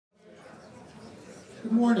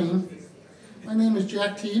Good morning. My name is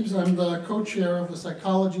Jack Teebs. I'm the co-chair of the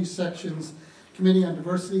Psychology Section's Committee on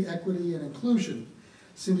Diversity, Equity, and Inclusion.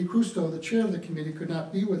 Cindy Crusto, the chair of the committee, could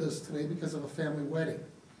not be with us today because of a family wedding.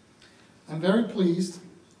 I'm very pleased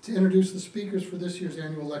to introduce the speakers for this year's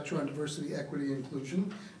annual lecture on diversity, equity, and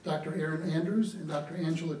inclusion, Dr. Erin Andrews and Dr.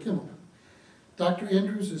 Angela Kuemmel. Dr.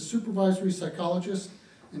 Andrews is supervisory psychologist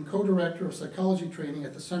and co-director of psychology training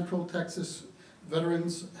at the Central Texas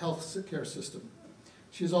Veterans Health Care System.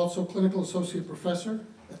 She is also clinical associate professor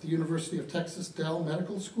at the University of Texas Dell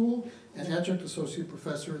Medical School and adjunct associate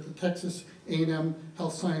professor at the Texas A&M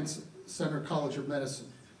Health Science Center College of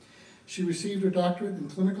Medicine. She received her doctorate in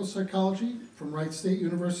clinical psychology from Wright State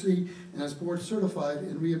University and is board certified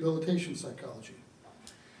in rehabilitation psychology.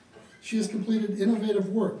 She has completed innovative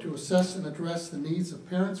work to assess and address the needs of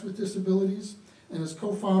parents with disabilities and is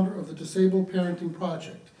co-founder of the Disabled Parenting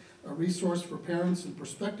Project, a resource for parents and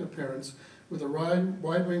prospective parents with a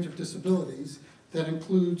wide range of disabilities that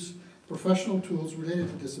includes professional tools related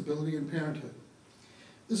to disability and parenthood.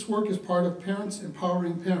 This work is part of Parents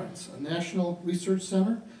Empowering Parents, a national research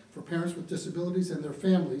center for parents with disabilities and their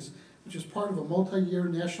families, which is part of a multi-year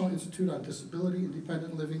National Institute on Disability,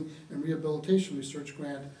 Independent Living, and Rehabilitation research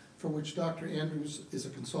grant for which Dr. Andrews is a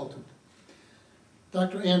consultant.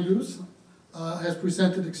 Dr. Andrews has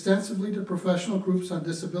presented extensively to professional groups on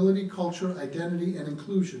disability, culture, identity, and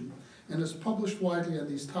inclusion, and has published widely on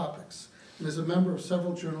these topics, and is a member of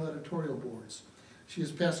several journal editorial boards. She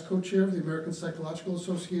is past co-chair of the American Psychological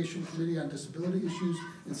Association Committee on Disability Issues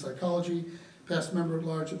in Psychology, past member at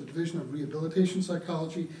large of the Division of Rehabilitation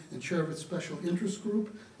Psychology, and chair of its special interest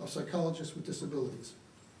group of psychologists with disabilities.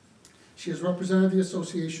 She has represented the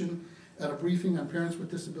association at a briefing on parents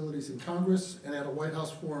with disabilities in Congress and at a White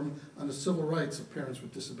House forum on the civil rights of parents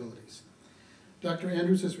with disabilities. Dr.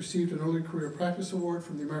 Andrews has received an Early Career Practice Award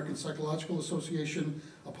from the American Psychological Association,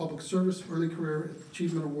 a Public Service Early Career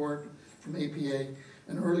Achievement Award from APA,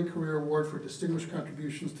 an Early Career Award for Distinguished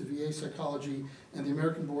Contributions to VA Psychology, and the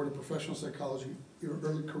American Board of Professional Psychology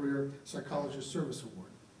Early Career Psychologist Service Award.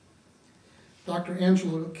 Dr.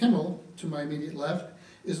 Angela Kuemmel, to my immediate left,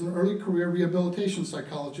 is an early career rehabilitation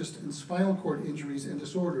psychologist in spinal cord injuries and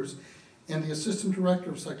disorders and the Assistant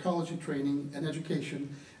Director of Psychology Training and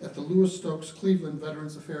Education at the Louis Stokes Cleveland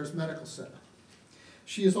Veterans Affairs Medical Center.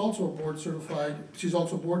 She is also board certified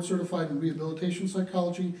in rehabilitation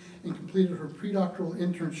psychology and completed her predoctoral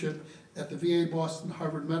internship at the VA Boston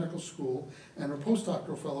Harvard Medical School and her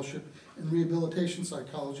postdoctoral fellowship in rehabilitation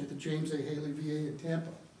psychology at the James A. Haley VA in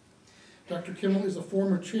Tampa. Dr. Kuemmel is a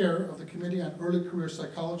former chair of the Committee on Early Career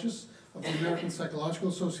Psychologists of the American Psychological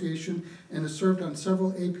Association and has served on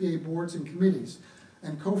several APA boards and committees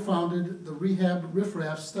and co-founded the Rehab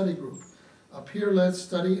Riffraff Study Group, a peer-led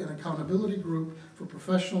study and accountability group for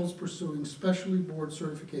professionals pursuing specialty board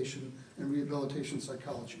certification in rehabilitation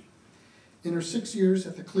psychology. In her 6 years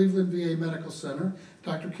at the Cleveland VA Medical Center,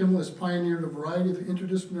 Dr. Kuemmel has pioneered a variety of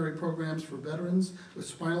interdisciplinary programs for veterans with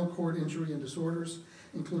spinal cord injury and disorders,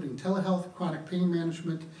 including telehealth, chronic pain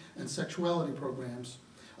management, and sexuality programs,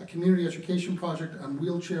 a community education project on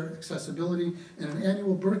wheelchair accessibility, and an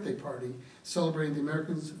annual birthday party celebrating the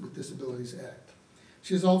Americans with Disabilities Act.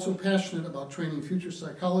 She is also passionate about training future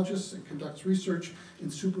psychologists and conducts research in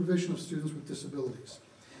supervision of students with disabilities.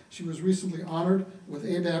 She was recently honored with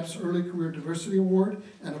ABAP's Early Career Diversity Award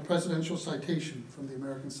and a presidential citation from the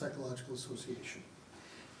American Psychological Association.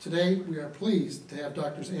 Today, we are pleased to have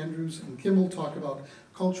Drs. Andrews and Kuemmel talk about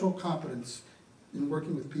cultural competence in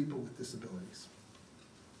working with people with disabilities.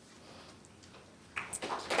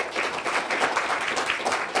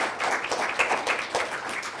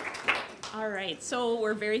 All right, so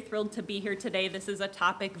we're very thrilled to be here today. This is a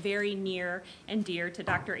topic very near and dear to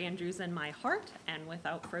Dr. Andrews and my heart, and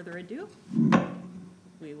without further ado,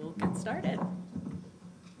 we will get started.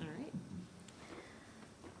 All right.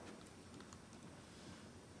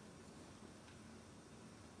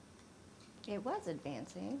 It was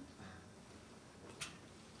advancing.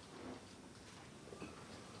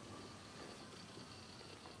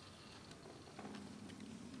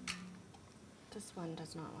 This one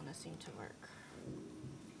does not want to seem to work.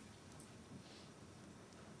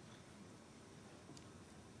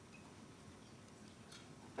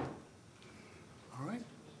 All right.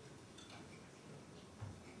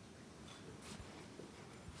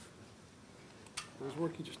 It was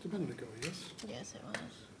working just a minute ago, yes? Yes, it was.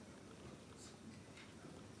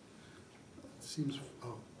 It seems,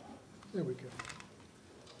 oh, there we go.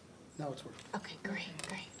 Now it's working. Okay, great,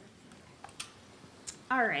 great.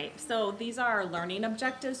 All right, so these are our learning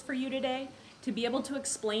objectives for you today. To be able to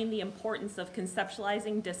explain the importance of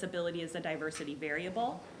conceptualizing disability as a diversity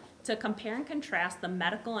variable, to compare and contrast the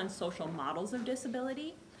medical and social models of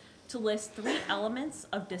disability, to list 3 elements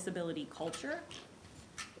of disability culture,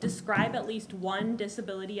 describe at least one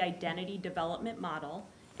disability identity development model,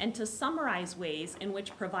 and to summarize ways in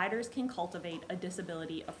which providers can cultivate a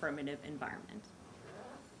disability affirmative environment.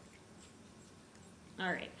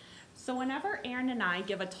 All right, so whenever Erin and I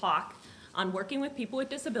give a talk on working with people with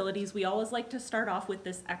disabilities, we always like to start off with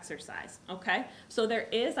this exercise, okay? So there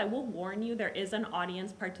is, I will warn you, there is an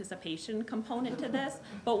audience participation component to this,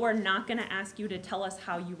 but we're not gonna ask you to tell us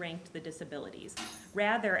how you ranked the disabilities.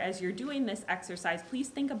 Rather, as you're doing this exercise, please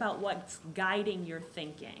think about what's guiding your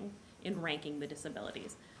thinking in ranking the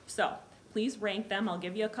disabilities. So please rank them. I'll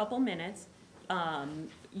give you a couple minutes.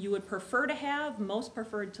 You would prefer to have, most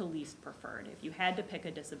preferred to least preferred, if you had to pick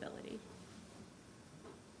a disability.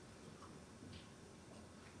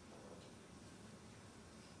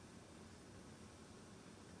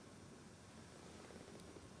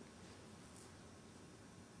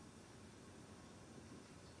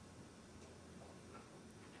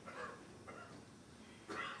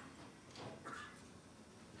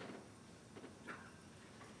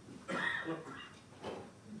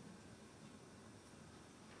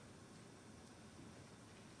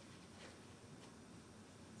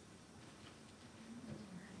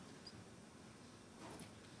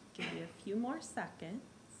 Give you a few more seconds.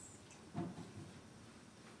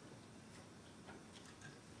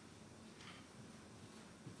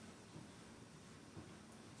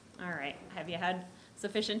 All right, have you had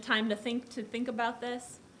sufficient time to think about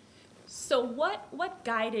this? So what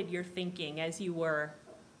guided your thinking as you were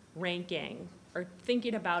ranking or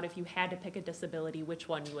thinking about if you had to pick a disability, which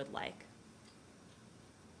one you would like?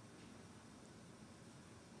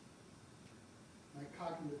 My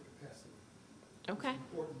cognitive capacity. Okay. Is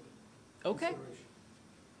important Okay. consideration.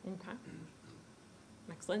 Okay.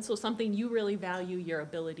 Excellent. So something you really value, your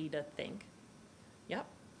ability to think. Yep.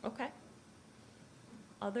 Okay.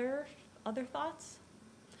 Other thoughts?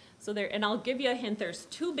 So there, and I'll give you a hint. There's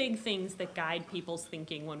 2 big things that guide people's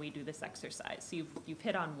thinking when we do this exercise. So you've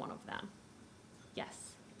hit on one of them.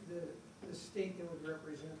 Yes. The state that would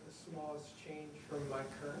represent the smallest change from my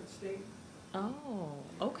current state. Oh.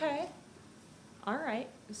 Okay. All right.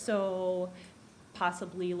 So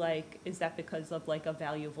possibly like, is that because of like a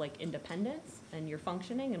value of like independence and your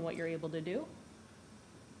functioning and what you're able to do?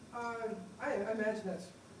 I imagine that's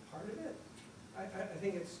part of it. I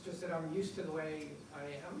think it's just that I'm used to the way I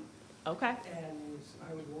am, Okay. and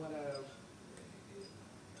I would want to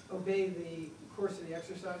obey the course of the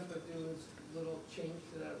exercise, but do as little change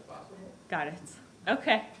to that as possible. Got it.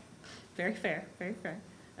 Okay. Very fair. Very fair.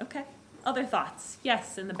 Okay. Other thoughts?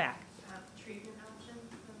 Yes, in the back. Treatment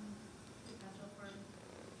options and potential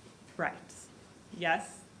for. Right.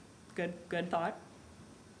 Yes. Good thought.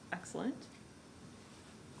 Excellent.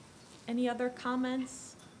 Any other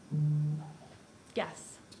comments?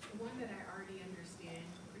 Yes. One that I already understand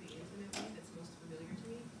pretty intimately, that's most familiar to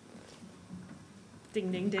me.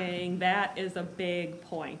 Ding, ding, ding. That is a big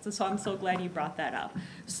point. So I'm so glad you brought that up.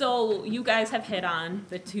 So you guys have hit on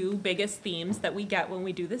the 2 biggest themes that we get when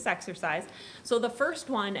we do this exercise. So the first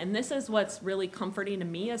one, and this is what's really comforting to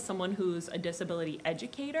me as someone who's a disability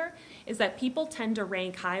educator, is that people tend to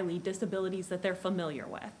rank highly disabilities that they're familiar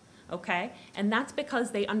with. Okay? And that's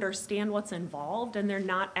because they understand what's involved and they're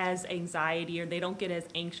not as anxiety or they don't get as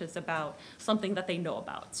anxious about something that they know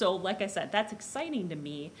about. So like I said, that's exciting to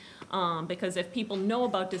me because if people know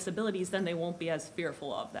about disabilities, then they won't be as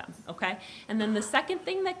fearful of them. Okay? And then the second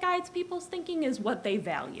thing that guides people's thinking is what they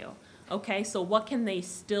value. Okay? So what can they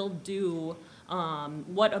still do?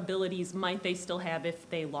 What abilities might they still have if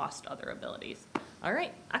they lost other abilities? All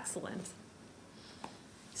right, excellent.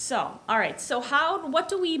 So, all right, so what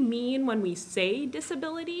do we mean when we say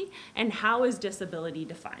disability, and how is disability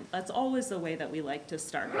defined? That's always the way that we like to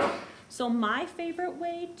start. So my favorite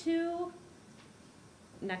way to,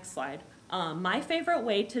 next slide, my favorite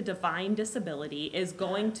way to define disability is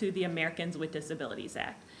going to the Americans with Disabilities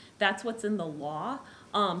Act. That's what's in the law.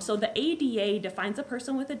 So the ADA defines a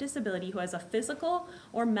person with a disability who has a physical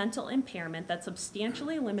or mental impairment that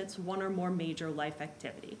substantially limits one or more major life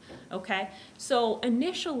activity, okay? So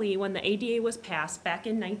initially, when the ADA was passed back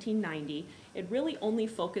in 1990, it really only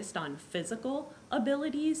focused on physical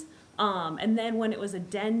abilities, and then when it was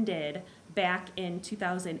addended back in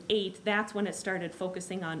 2008, that's when it started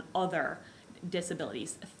focusing on other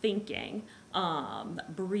disabilities, thinking,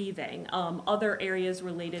 breathing, other areas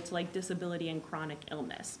related to like disability and chronic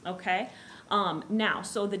illness, okay? Now,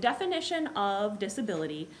 so the definition of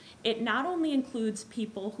disability, it not only includes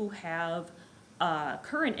people who have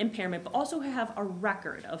current impairment, but also have a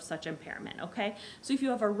record of such impairment, okay? So if you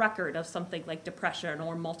have a record of something like depression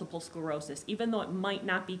or multiple sclerosis, even though it might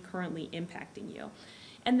not be currently impacting you.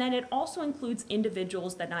 And then it also includes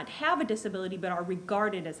individuals that not have a disability but are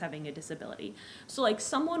regarded as having a disability. So like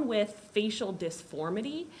someone with facial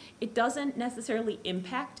dysphoria, it doesn't necessarily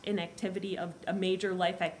impact an activity of a major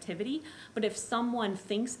life activity, but if someone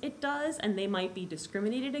thinks it does and they might be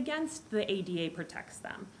discriminated against, the ADA protects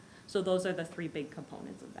them. So those are the three big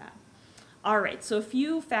components of that. All right, so a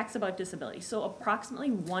few facts about disability. So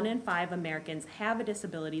approximately 1 in 5 Americans have a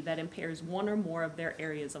disability that impairs one or more of their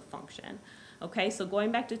areas of function. Okay, so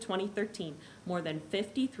going back to 2013, more than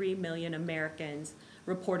 53 million Americans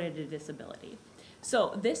reported a disability.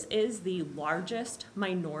 So this is the largest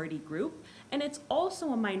minority group, and it's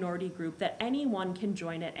also a minority group that anyone can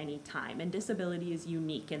join at any time, and disability is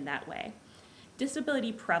unique in that way.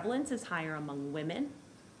 Disability prevalence is higher among women,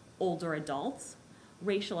 older adults,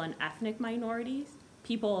 racial and ethnic minorities,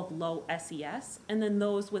 people of low SES, and then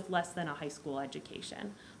those with less than a high school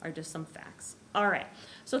education are just some facts. All right,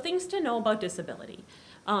 so things to know about disability.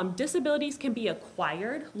 Disabilities can be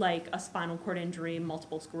acquired, like a spinal cord injury,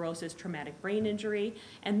 multiple sclerosis, traumatic brain injury,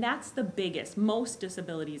 and that's the biggest. Most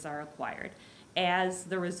disabilities are acquired as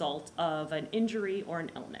the result of an injury or an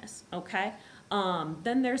illness, okay?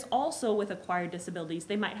 Then there's also, with acquired disabilities,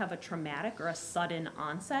 they might have a traumatic or a sudden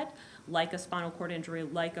onset, like a spinal cord injury,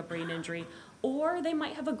 like a brain injury, or they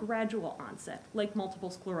might have a gradual onset, like multiple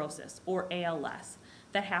sclerosis or ALS,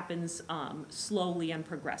 that happens slowly and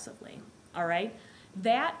progressively, all right?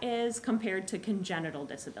 That is compared to congenital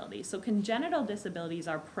disabilities. So congenital disabilities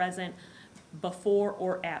are present before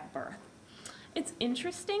or at birth. It's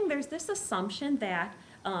interesting, there's this assumption that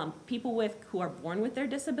people who are born with their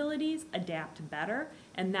disabilities adapt better,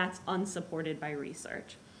 and that's unsupported by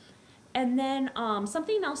research. And then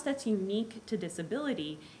something else that's unique to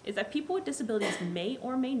disability is that people with disabilities may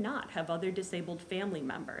or may not have other disabled family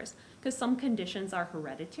members, because some conditions are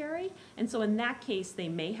hereditary, and so in that case they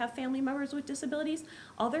may have family members with disabilities.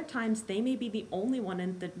 Other times they may be the only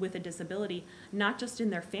one with a disability, not just in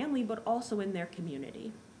their family but also in their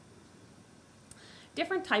community.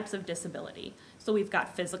 Different types of disability. So we've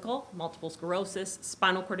got physical, multiple sclerosis,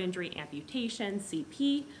 spinal cord injury, amputation,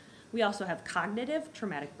 CP. We also have cognitive,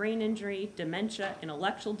 traumatic brain injury, dementia,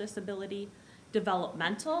 intellectual disability,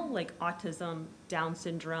 developmental, like autism, Down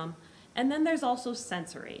syndrome, and then there's also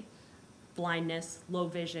sensory, blindness, low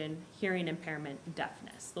vision, hearing impairment,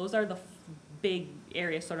 deafness. Those are the big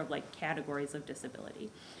areas, sort of like categories of disability.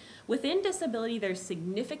 Within disability, there's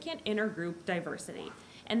significant intergroup diversity.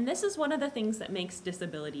 And this is one of the things that makes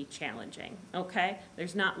disability challenging, okay?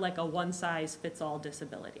 There's not like a one-size-fits-all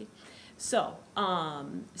disability. So,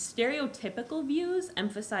 stereotypical views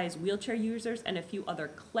emphasize wheelchair users and a few other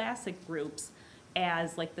classic groups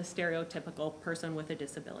as like the stereotypical person with a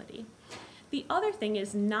disability. The other thing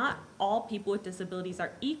is not all people with disabilities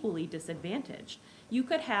are equally disadvantaged. You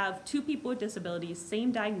could have two people with disabilities,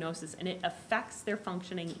 same diagnosis, and it affects their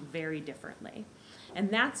functioning very differently. And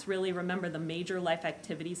that's really, remember, the major life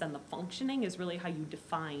activities and the functioning is really how you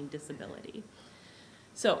define disability.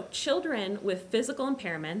 So children with physical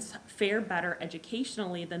impairments fare better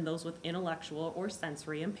educationally than those with intellectual or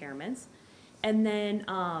sensory impairments. And then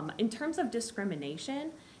in terms of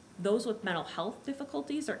discrimination, those with mental health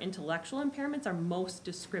difficulties or intellectual impairments are most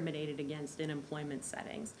discriminated against in employment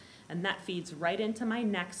settings. And that feeds right into my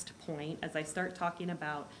next point as I start talking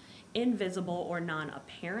about invisible or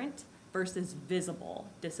non-apparent versus visible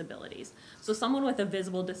disabilities. So someone with a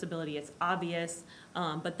visible disability, it's obvious,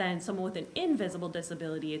 but then someone with an invisible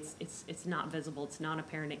disability, it's not visible, it's not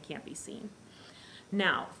apparent, it can't be seen.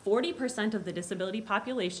 Now, 40% of the disability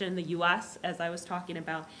population in the US, as I was talking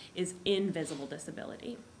about, is invisible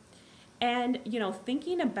disability. And, you know,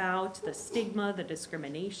 thinking about the stigma, the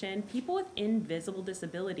discrimination, people with invisible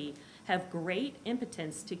disability have great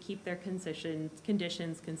impotence to keep their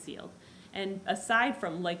conditions concealed. And aside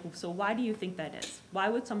from, like, so why do you think that is? Why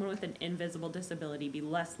would someone with an invisible disability be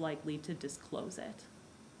less likely to disclose it?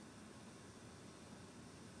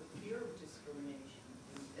 The fear of discrimination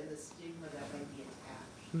and the stigma that might be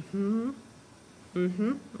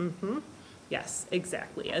attached. Yes,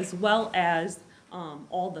 exactly. As well as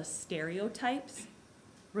all the stereotypes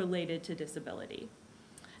related to disability.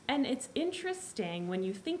 And it's interesting when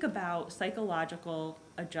you think about psychological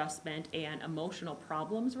adjustment and emotional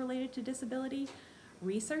problems related to disability,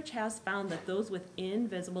 research has found that those with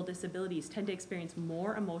invisible disabilities tend to experience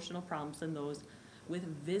more emotional problems than those with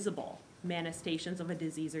visible manifestations of a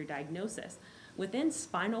disease or diagnosis. Within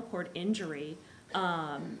spinal cord injury,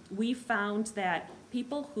 We found that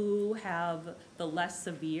people who have the less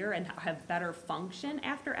severe and have better function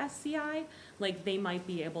after SCI, like they might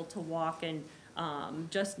be able to walk and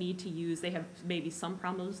just need to use, they have maybe some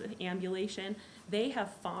problems with ambulation, they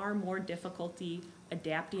have far more difficulty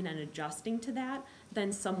adapting and adjusting to that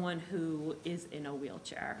than someone who is in a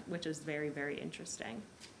wheelchair, which is very, very interesting.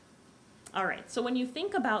 All right, so when you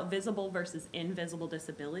think about visible versus invisible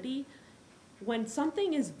disability, when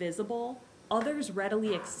something is visible, others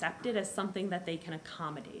readily accept it as something that they can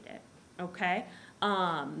accommodate it, okay?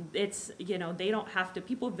 It's, you know, they don't have to,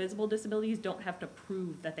 people with visible disabilities don't have to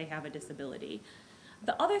prove that they have a disability.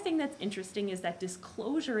 The other thing that's interesting is that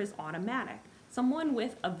disclosure is automatic. Someone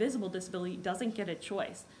with a visible disability doesn't get a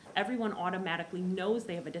choice. Everyone automatically knows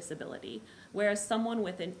they have a disability, whereas someone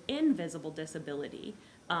with an invisible disability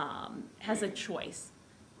has a choice.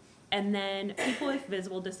 And then people with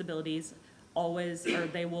visible disabilities always, or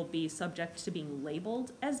they will be subject to being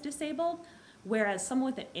labeled as disabled, whereas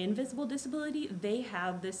someone with an invisible disability, they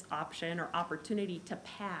have this option or opportunity to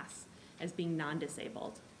pass as being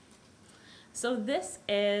non-disabled. So this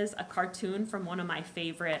is a cartoon from one of my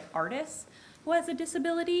favorite artists who has a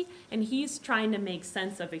disability, and he's trying to make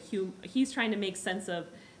sense of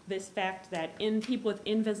this fact that people with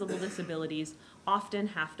invisible disabilities often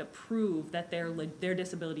have to prove that their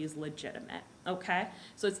disability is legitimate, okay?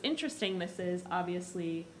 So it's interesting, this is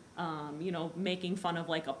obviously, you know, making fun of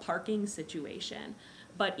like a parking situation.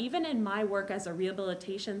 But even in my work as a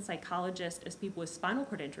rehabilitation psychologist as people with spinal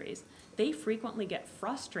cord injuries, they frequently get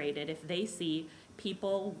frustrated if they see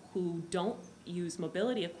people who don't use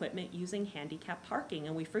mobility equipment using handicap parking.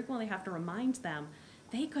 And we frequently have to remind them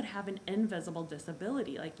they could have an invisible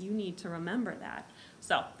disability. Like, you need to remember that.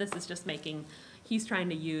 So this is just he's trying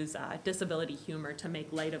to use disability humor to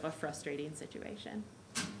make light of a frustrating situation.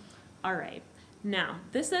 All right. Now,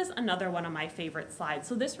 this is another one of my favorite slides.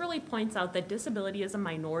 So this really points out that disability as a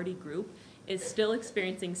minority group is still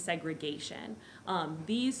experiencing segregation.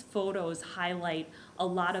 These photos highlight a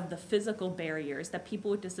lot of the physical barriers that people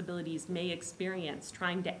with disabilities may experience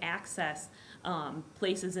trying to access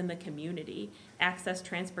places in the community, access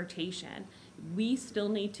transportation. We still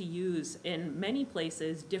need to use, in many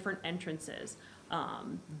places, different entrances,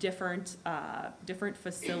 different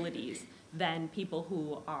facilities than people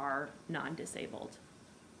who are non-disabled.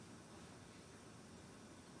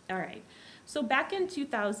 All right, so back in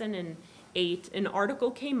 2008, an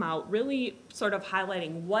article came out really sort of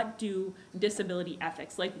highlighting what do disability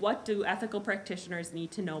ethics, like what do ethical practitioners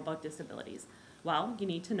need to know about disabilities? Well, you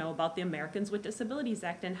need to know about the Americans with Disabilities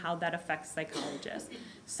Act and how that affects psychologists.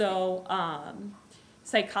 So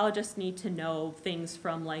psychologists need to know things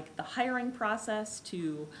from like the hiring process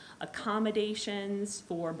to accommodations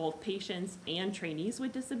for both patients and trainees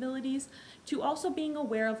with disabilities, to also being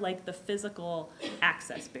aware of like the physical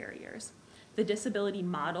access barriers, the disability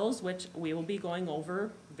models, which we will be going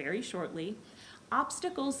over very shortly,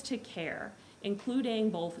 obstacles to care,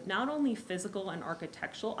 including both not only physical and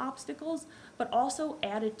architectural obstacles, but also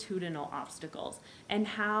attitudinal obstacles, and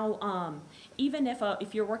how even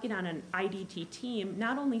if you're working on an IDT team,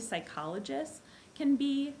 not only psychologists can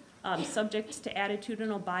be subject to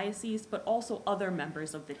attitudinal biases, but also other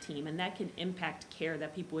members of the team, and that can impact care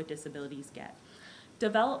that people with disabilities get.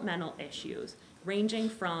 Developmental issues, ranging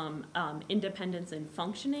from independence and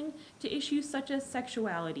functioning to issues such as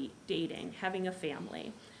sexuality, dating, having a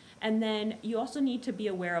family. And then you also need to be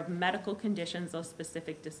aware of medical conditions of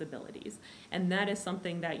specific disabilities. And that is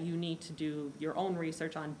something that you need to do your own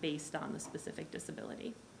research on based on the specific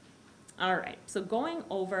disability. All right, so going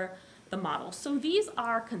over the models. So these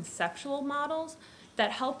are conceptual models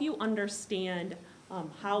that help you understand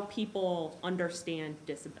how people understand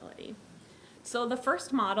disability. So the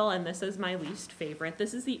first model, and this is my least favorite,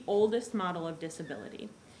 this is the oldest model of disability.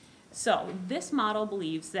 So this model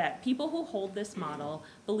believes that people who hold this model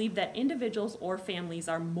believe that individuals or families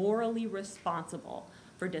are morally responsible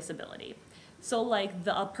for disability. So like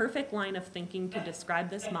a perfect line of thinking to describe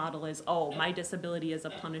this model is, oh, my disability is a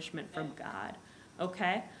punishment from God,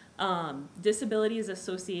 okay? Disability is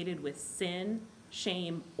associated with sin,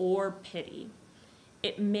 shame, or pity.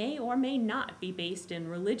 It may or may not be based in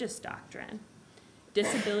religious doctrine.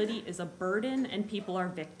 Disability is a burden and people are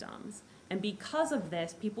victims. And because of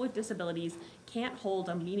this, people with disabilities can't hold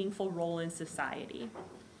a meaningful role in society.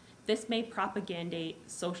 This may propagate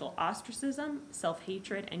social ostracism,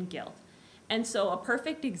 self-hatred, and guilt. And so a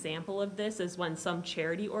perfect example of this is when some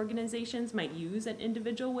charity organizations might use an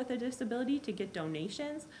individual with a disability to get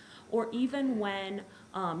donations, or even when,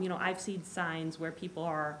 I've seen signs where people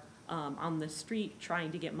are on the street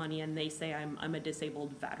trying to get money and they say, I'm a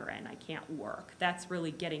disabled veteran, I can't work. That's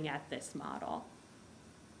really getting at this model.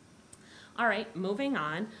 All right, moving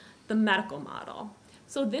on, the medical model.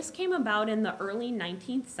 So this came about in the early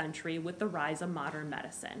 19th century with the rise of modern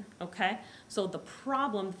medicine, okay? So the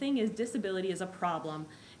thing is disability is a problem,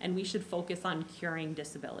 and we should focus on curing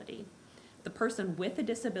disability. The person with a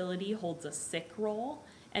disability holds a sick role,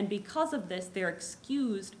 and because of this, they're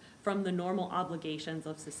excused from the normal obligations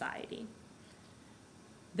of society.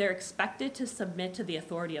 They're expected to submit to the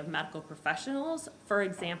authority of medical professionals. For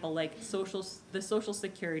example, like the social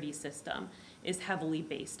security system is heavily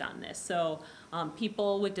based on this. So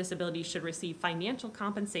people with disabilities should receive financial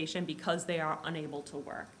compensation because they are unable to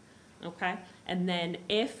work, okay? And then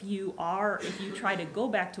if you try to go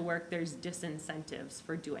back to work, there's disincentives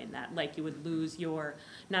for doing that. Like you would lose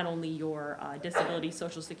not only your disability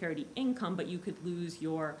social security income, but you could lose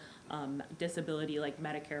your disability like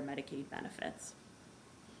Medicare, Medicaid benefits.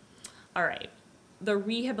 All right, the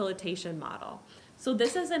rehabilitation model. So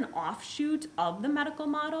this is an offshoot of the medical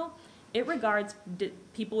model. It regards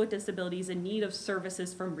people with disabilities in need of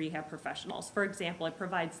services from rehab professionals. For example, it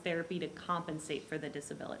provides therapy to compensate for the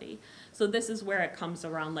disability. So this is where it comes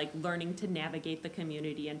around like learning to navigate the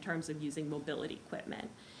community in terms of using mobility equipment.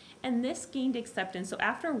 And this gained acceptance. So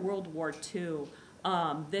after World War II,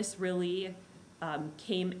 this really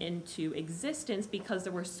came into existence because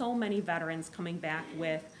there were so many veterans coming back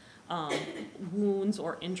with wounds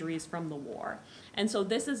or injuries from the war. And so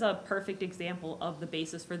this is a perfect example of the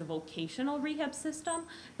basis for the vocational rehab system.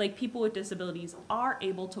 Like people with disabilities are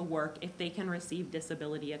able to work if they can receive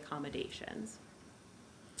disability accommodations.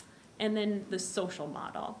 And then the social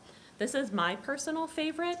model. This is my personal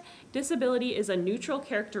favorite. Disability is a neutral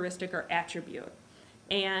characteristic or attribute.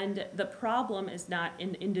 And the problem is not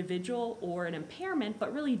an individual or an impairment,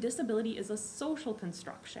 but really disability is a social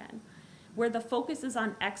construction, where the focus is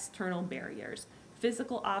on external barriers,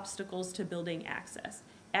 physical obstacles to building access,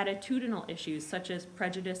 attitudinal issues such as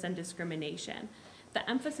prejudice and discrimination. The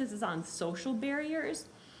emphasis is on social barriers,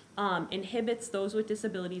 inhibits those with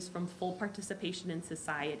disabilities from full participation in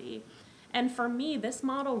society. And for me, this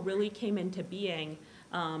model really came into being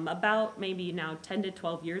about maybe now 10 to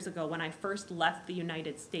 12 years ago when I first left the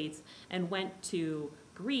United States and went to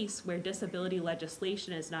Greece, where disability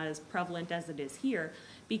legislation is not as prevalent as it is here.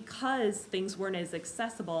 Because things weren't as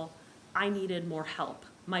accessible, I needed more help.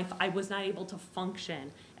 I was not able to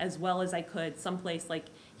function as well as I could someplace like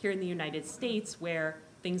here in the United States where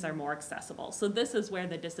things are more accessible. So this is where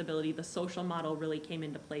the social model really came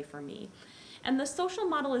into play for me. And the social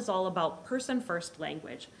model is all about person-first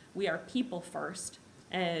language. We are people first,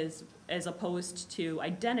 as opposed to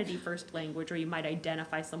identity-first language, where you might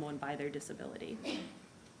identify someone by their disability.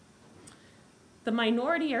 The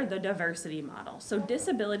minority or the diversity model. So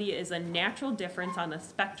disability is a natural difference on the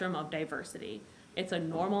spectrum of diversity. It's a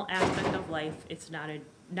normal aspect of life. It's not a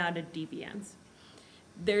deviance.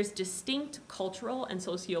 There's distinct cultural and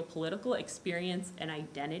socio-political experience and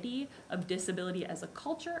identity of disability as a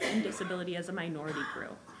culture and disability as a minority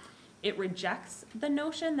group. It rejects the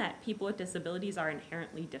notion that people with disabilities are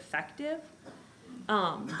inherently defective.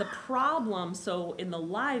 The problem, so in the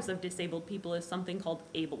lives of disabled people, is something called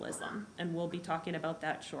ableism, and we'll be talking about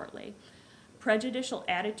that shortly. Prejudicial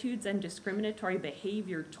attitudes and discriminatory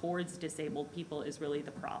behavior towards disabled people is really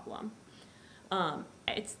the problem.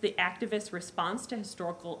 It's the activist response to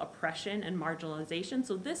historical oppression and marginalization,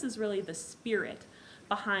 so this is really the spirit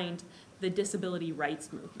behind the disability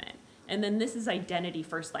rights movement. And then this is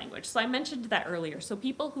identity-first language. So I mentioned that earlier. So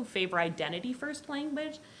people who favor identity-first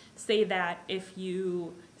language say that if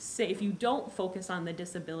you don't focus on the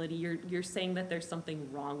disability, you're saying that there's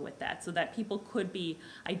something wrong with that, so that people could be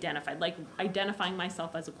identified, like identifying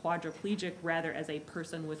myself as a quadriplegic rather as a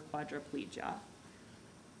person with quadriplegia.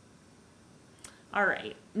 All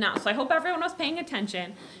right, now, so I hope everyone was paying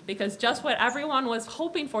attention, because just what everyone was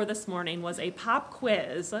hoping for this morning was a pop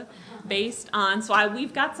quiz based on,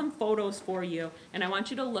 we've got some photos for you, and I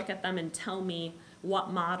want you to look at them and tell me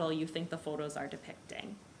what model you think the photos are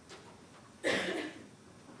depicting.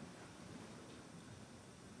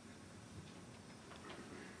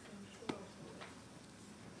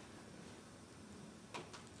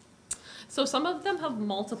 So some of them have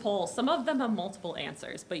multiple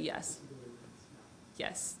answers, but yes.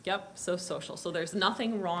 Yes, yep, so social. So there's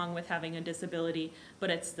nothing wrong with having a disability, but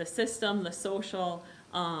it's the system, the social,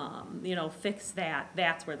 fix that.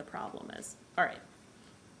 That's where the problem is. All right.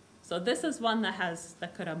 So this is one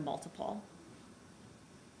that could have multiple.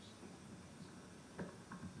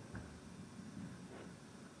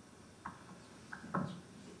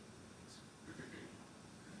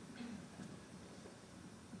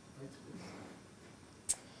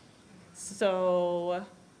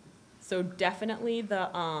 So definitely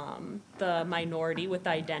the minority with the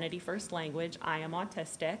identity first language, I am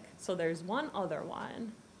autistic. So there's one other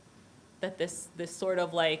one that this sort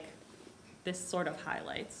of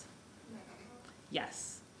highlights.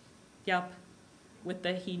 Yes. Yep. With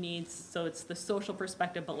the he needs, so it's the social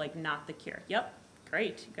perspective, but like not the cure. Yep.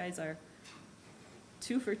 Great. You guys are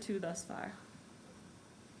 2 for 2 thus far.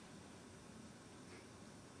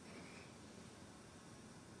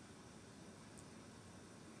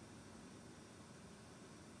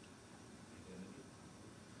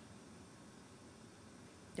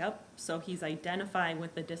 Yep, so he's identifying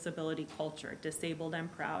with the disability culture, disabled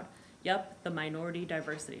and proud. Yep, the minority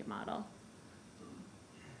diversity model.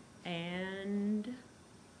 And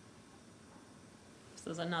this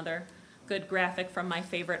is another good graphic from my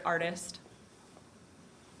favorite artist.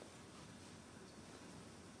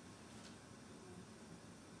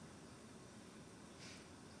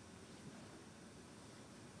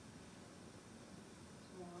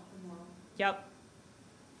 Yep.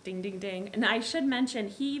 Ding, ding, ding. And I should mention,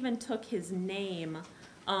 he even took his name,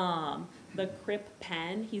 the Crip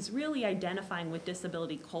pen. He's really identifying with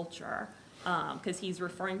disability culture, because he's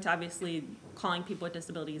referring to, obviously, calling people with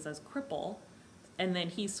disabilities as cripple. And then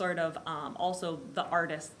he's sort of also the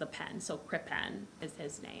artist, the pen. So Crip pen is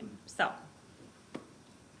his name. So,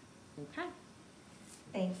 okay.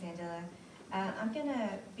 Thanks, Angela. I'm going to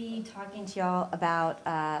be talking to y'all about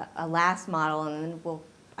a last model, and then we'll,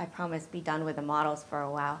 I promise, be done with the models for a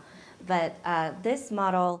while. But this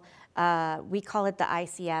model, we call it the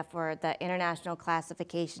ICF, or the International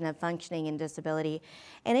Classification of Functioning and Disability,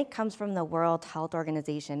 and it comes from the World Health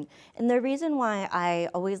Organization. And the reason why I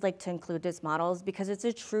always like to include this model is because it's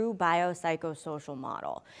a true biopsychosocial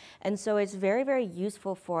model. And so it's very, very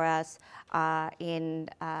useful for us in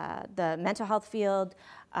the mental health field,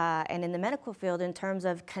 and in the medical field in terms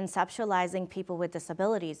of conceptualizing people with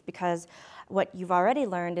disabilities, because what you've already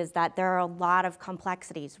learned is that there are a lot of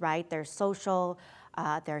complexities, right? There's social,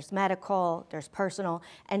 there's medical, there's personal,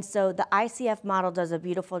 and so the ICF model does a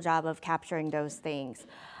beautiful job of capturing those things.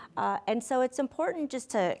 And so it's important just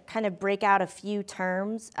to kind of break out a few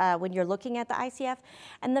terms when you're looking at the ICF.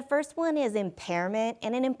 And the first one is impairment,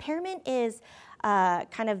 and an impairment is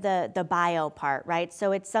kind of the bio part, right?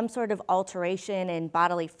 So it's some sort of alteration in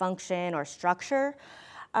bodily function or structure.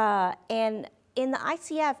 And in the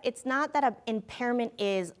ICF, it's not that an impairment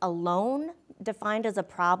is alone defined as a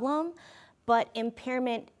problem, but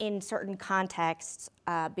impairment in certain contexts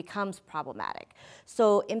becomes problematic.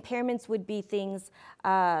 So impairments would be things,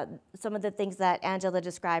 some of the things that Angela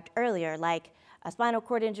described earlier, like a spinal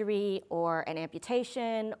cord injury or an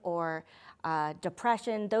amputation or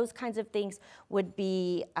depression. Those kinds of things would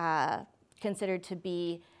be considered to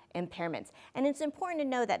be impairments. And it's important to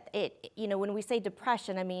know that when we say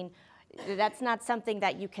depression, I mean, that's not something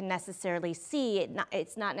that you can necessarily see.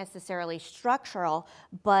 It's not necessarily structural,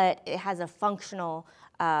 but it has a functional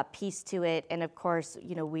piece to it. And of course,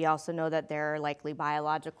 we also know that there are likely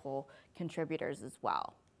biological contributors as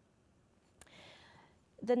well.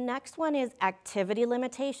 The next one is activity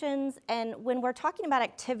limitations. And when we're talking about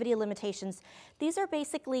activity limitations, these are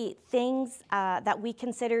basically things that we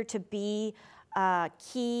consider to be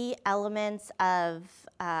key elements of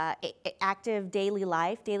active daily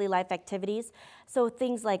life activities. So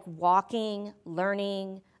things like walking,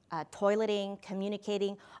 learning, toileting,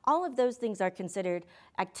 communicating, all of those things are considered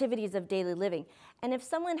activities of daily living. And if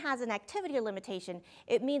someone has an activity limitation,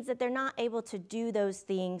 it means that they're not able to do those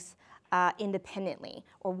things independently,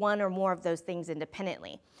 or one or more of those things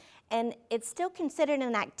independently. And it's still considered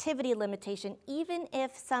an activity limitation even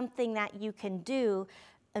if something that you can do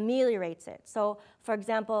ameliorates it. So, for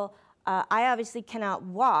example, I obviously cannot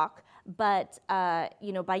walk, but by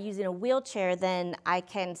using a wheelchair, then I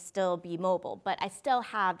can still be mobile, but I still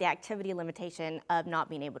have the activity limitation of not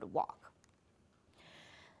being able to walk.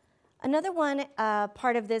 Another one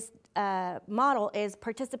part of this model is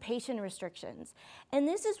participation restrictions. And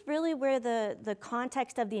this is really where the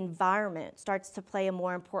context of the environment starts to play a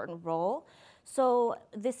more important role. So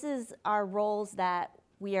this is our roles that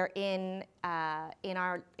we are in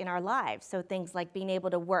our lives. So things like being able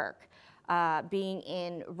to work, being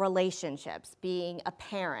in relationships, being a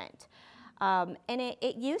parent. And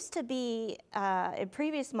it used to be, in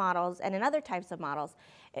previous models and in other types of models,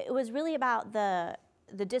 it was really about the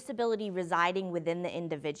disability residing within the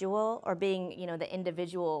individual, or being, the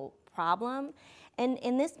individual problem. And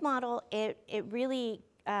in this model, it really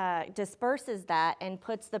disperses that and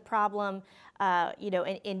puts the problem,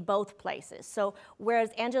 in both places. So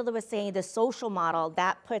whereas Angela was saying the social model,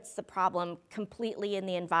 that puts the problem completely in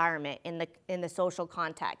the environment, in the social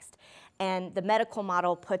context. And the medical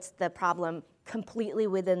model puts the problem completely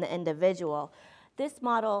within the individual. This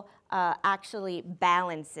model actually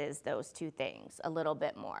balances those two things a little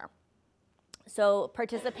bit more. So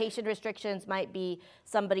participation restrictions might be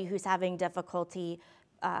somebody who's having difficulty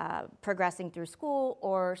progressing through school,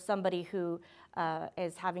 or somebody who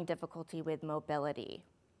is having difficulty with mobility.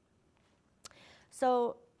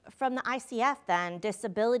 So from the ICF then,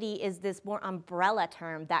 disability is this more umbrella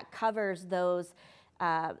term that covers those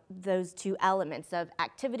two elements of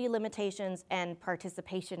activity limitations and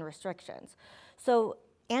participation restrictions. So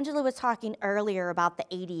Angela was talking earlier about the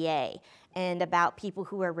ADA and about people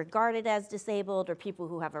who are regarded as disabled or people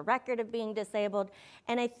who have a record of being disabled.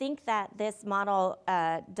 And I think that this model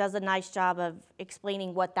does a nice job of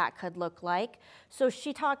explaining what that could look like. So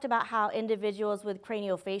she talked about how individuals with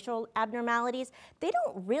craniofacial abnormalities, they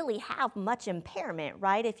don't really have much impairment,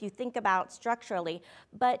 right, if you think about structurally.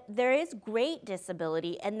 But there is great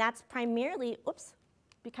disability, and that's primarily,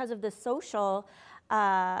 because of the social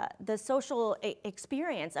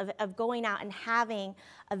experience of going out and having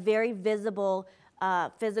a very visible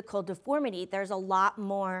physical deformity. There's a lot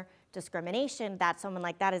more discrimination that someone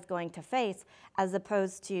like that is going to face, as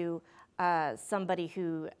opposed to somebody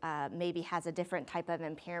who maybe has a different type of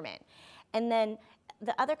impairment. And then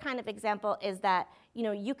the other kind of example is that, you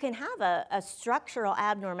know, you can have a structural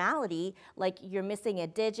abnormality, like you're missing a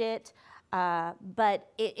digit, but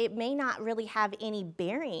it may not really have any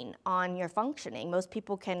bearing on your functioning. Most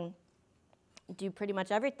people can do pretty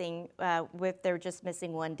much everything if they're just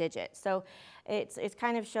missing one digit. So it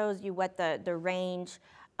kind of shows you what the range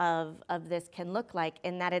of this can look like,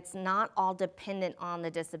 in that it's not all dependent on the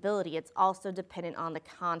disability, it's also dependent on the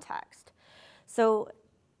context. So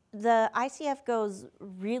the ICF goes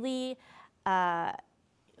really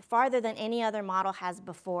farther than any other model has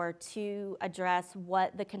before to address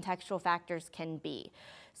what the contextual factors can be.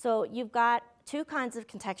 So you've got two kinds of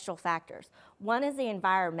contextual factors. One is the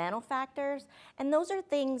environmental factors, and those are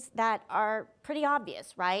things that are pretty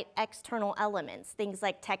obvious, right? External elements, things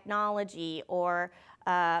like technology or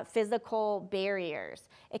physical barriers.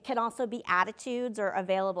 It can also be attitudes or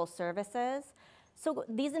available services. So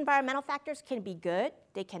these environmental factors can be good.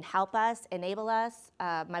 They can help us, enable us.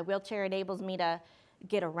 My wheelchair enables me to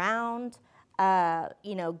get around.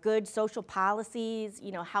 You know, good social policies,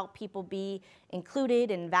 you know, help people be included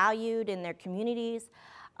and valued in their communities.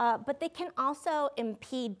 But they can also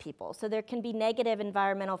impede people. So there can be negative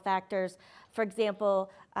environmental factors. For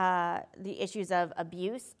example, the issues of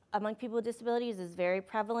abuse among people with disabilities is very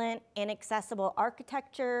prevalent. Inaccessible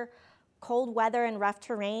architecture, cold weather and rough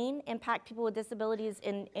terrain impact people with disabilities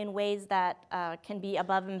in ways that can be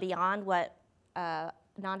above and beyond what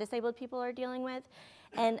non-disabled people are dealing with.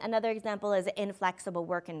 And another example is an inflexible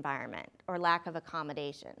work environment or lack of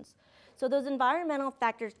accommodations. So those environmental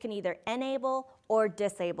factors can either enable or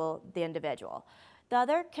disable the individual. The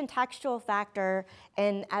other contextual factor,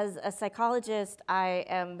 and as a psychologist, I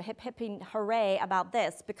am hip-hipping hooray about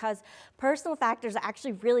this, because personal factors are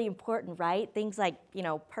actually really important, right? Things like, you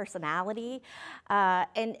know, personality.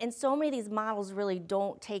 And so many of these models really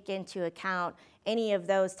don't take into account any of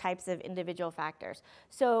those types of individual factors.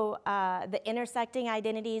 So the intersecting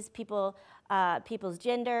identities, people's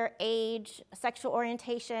gender, age, sexual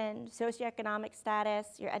orientation, socioeconomic status,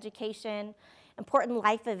 your education, important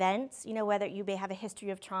life events, you know, whether you may have a history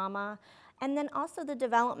of trauma, and then also the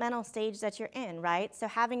developmental stage that you're in, right? So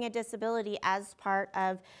having a disability as part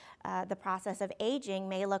of the process of aging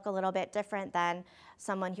may look a little bit different than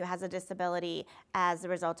someone who has a disability as a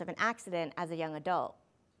result of an accident as a young adult.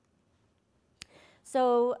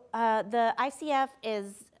 So the ICF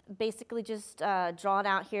is basically just drawn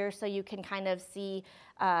out here so you can kind of see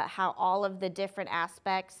how all of the different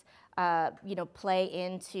aspects you know, play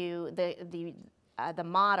into the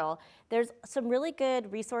model. There's some really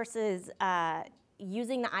good resources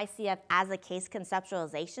using the ICF as a case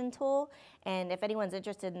conceptualization tool, and if anyone's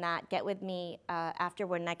interested in that, get with me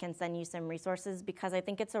afterward and I can send you some resources, because I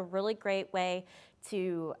think it's a really great way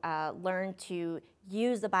to learn to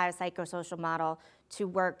use the biopsychosocial model to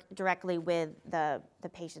work directly with the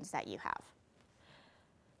patients that you have.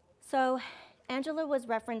 So Angela was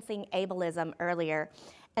referencing ableism earlier,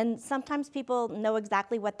 and sometimes people know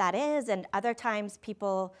exactly what that is, and other times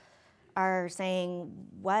people are saying,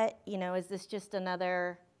 what, you know, is this just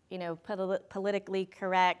another, you know, politically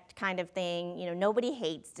correct kind of thing? You know, nobody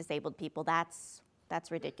hates disabled people. That's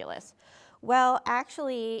ridiculous. Well,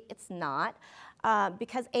 actually, it's not,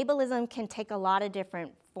 because ableism can take a lot of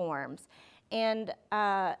different forms. And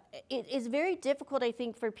it is very difficult, I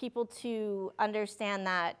think, for people to understand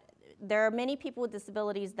that there are many people with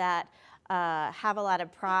disabilities that have a lot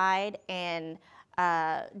of pride and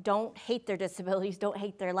don't hate their disabilities, don't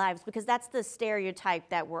hate their lives, because that's the stereotype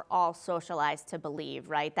that we're all socialized to believe,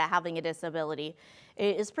 right? That having a disability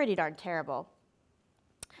is pretty darn terrible.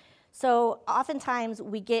 So oftentimes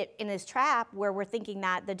we get in this trap where we're thinking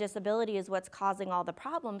that the disability is what's causing all the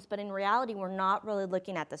problems, but in reality, we're not really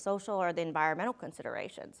looking at the social or the environmental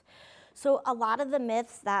considerations. So a lot of the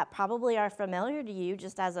myths that probably are familiar to you,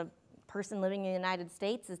 just as a person living in the United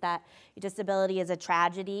States, is that disability is a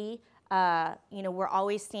tragedy. We're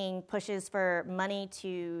always seeing pushes for money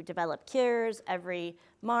to develop cures. Every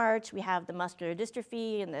March, we have the muscular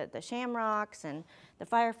dystrophy and the shamrocks and the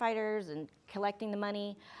firefighters and collecting the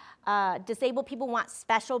money. Disabled people want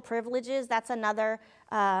special privileges. That's another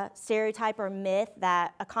stereotype or myth,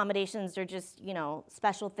 that accommodations are just,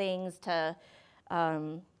 special things to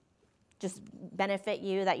just benefit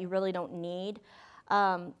you that you really don't need.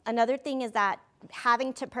 Another thing is that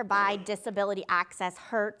having to provide disability access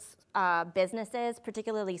hurts businesses,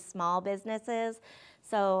 particularly small businesses.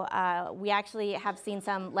 So we actually have seen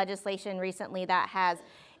some legislation recently that has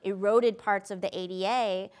eroded parts of the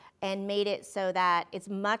ADA and made it so that it's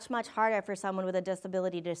much, much harder for someone with a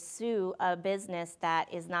disability to sue a business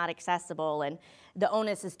that is not accessible. And the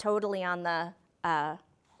onus is totally on the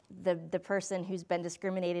person who's been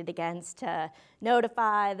discriminated against to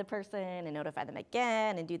notify the person and notify them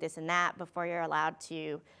again and do this and that before you're allowed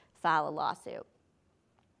to file a lawsuit.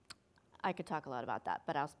 I could talk a lot about that,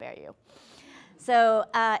 but I'll spare you. So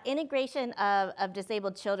integration of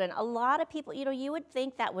disabled children, a lot of people, you would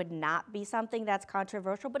think that would not be something that's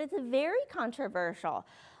controversial, but it's very controversial.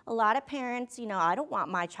 A lot of parents, I don't want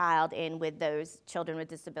my child in with those children with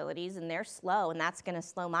disabilities, and they're slow, and that's going to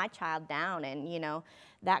slow my child down, and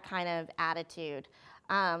that kind of attitude.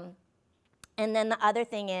 And then the other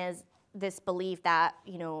thing is this belief that,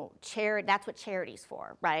 that's what charity's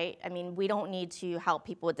for, right? I mean, we don't need to help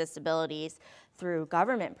people with disabilities through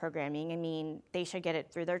government programming. I mean, they should get it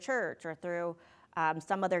through their church or through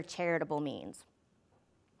some other charitable means.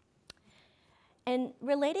 And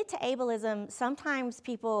related to ableism, sometimes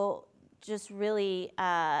people just really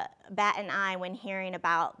bat an eye when hearing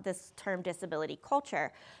about this term disability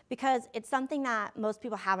culture, because it's something that most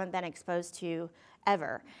people haven't been exposed to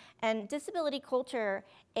ever. And disability culture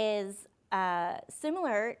is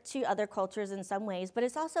similar to other cultures in some ways, but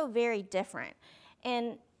it's also very different.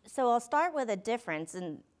 And so I'll start with a difference,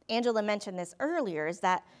 and Angela mentioned this earlier, is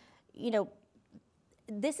that,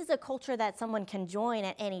 this is a culture that someone can join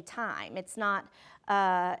at any time. It's not,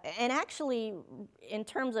 and actually, in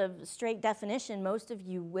terms of straight definition, most of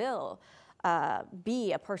you will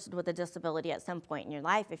be a person with a disability at some point in your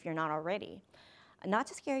life if you're not already. Not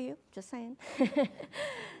to scare you, just saying.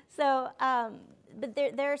 So, but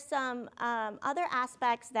there are some other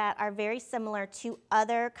aspects that are very similar to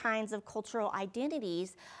other kinds of cultural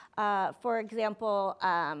identities. For example,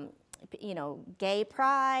 gay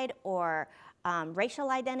pride, or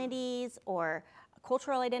racial identities, or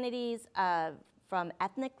cultural identities from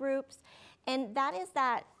ethnic groups. And that is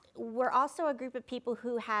that we're also a group of people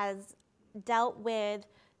who has dealt with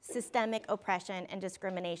systemic oppression and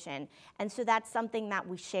discrimination. And so that's something that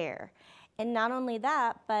we share. And not only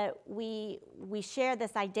that, but we share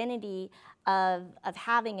this identity of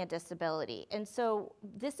having a disability. And so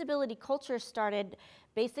disability culture started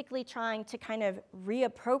basically trying to kind of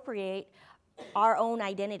reappropriate our own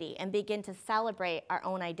identity and begin to celebrate our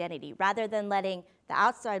own identity, rather than letting the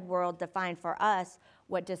outside world define for us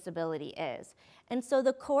what disability is. And so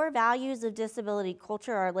the core values of disability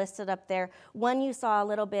culture are listed up there. One you saw a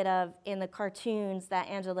little bit of in the cartoons that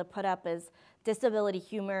Angela put up is disability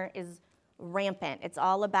humor is rampant. It's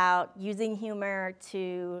all about using humor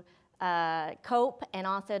to cope and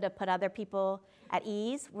also to put other people at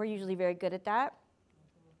ease. We're usually very good at that.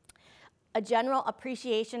 A general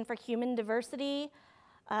appreciation for human diversity,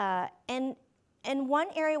 and one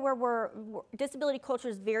area where disability culture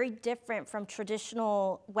is very different from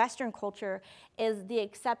traditional Western culture is the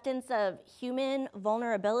acceptance of human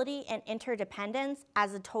vulnerability and interdependence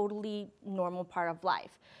as a totally normal part of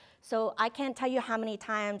life. So I can't tell you how many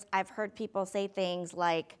times I've heard people say things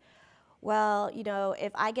like, well,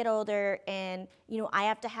 if I get older and, I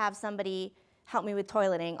have to have somebody help me with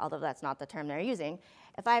toileting, although that's not the term they're using.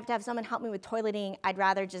 If I have to have someone help me with toileting, I'd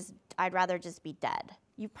rather just be dead.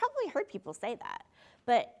 You've probably heard people say that.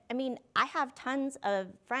 But I mean, I have tons of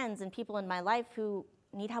friends and people in my life who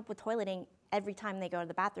need help with toileting every time they go to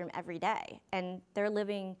the bathroom every day. And they're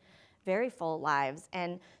living very full lives.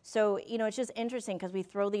 And so, it's just interesting because we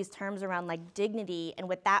throw these terms around like dignity, and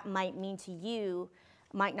what that might mean to you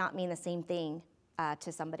might not mean the same thing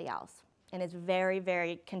to somebody else. And it's very,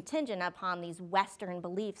 very contingent upon these Western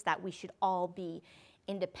beliefs that we should all be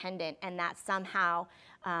independent, and that somehow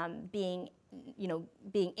being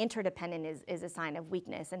interdependent is a sign of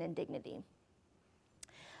weakness and indignity.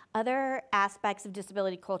 Other aspects of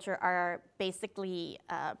disability culture are basically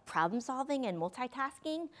problem solving and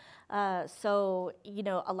multitasking. So,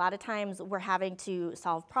 a lot of times we're having to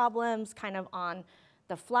solve problems kind of on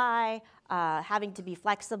the fly, having to be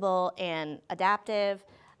flexible and adaptive,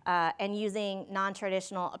 and using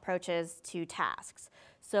non-traditional approaches to tasks.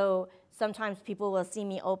 So sometimes people will see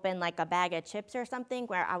me open like a bag of chips or something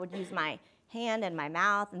where I would use my hand and my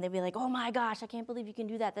mouth, and they'd be like, oh my gosh, I can't believe you can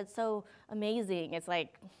do that. That's so amazing. It's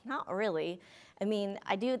like, not really. I mean,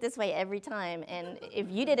 I do it this way every time, and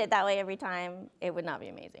if you did it that way every time, it would not be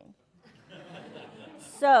amazing.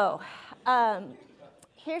 So,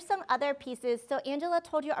 here's some other pieces. So Angela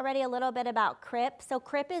told you already a little bit about CRIP. So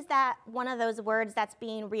CRIP is that one of those words that's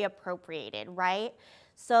being reappropriated, right?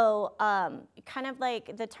 So kind of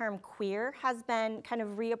like the term queer has been kind of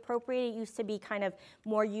reappropriated. It used to be kind of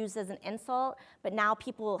more used as an insult, but now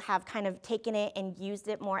people have kind of taken it and used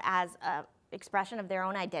it more as an expression of their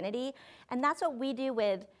own identity. And that's what we do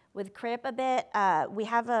with CRIP a bit. We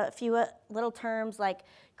have a few little terms like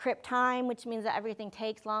CRIP time, which means that everything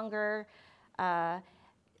takes longer.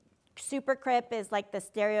 Super CRIP is like the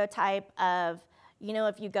stereotype of,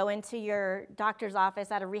 if you go into your doctor's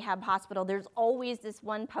office at a rehab hospital, there's always this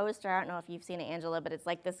one poster. I don't know if you've seen it, Angela, but it's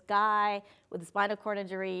like this guy with a spinal cord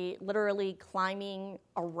injury literally climbing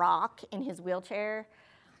a rock in his wheelchair.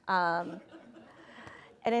 And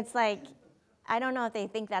it's like, I don't know if they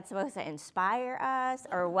think that's supposed to inspire us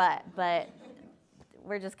or what, but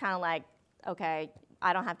we're just kind of like, okay,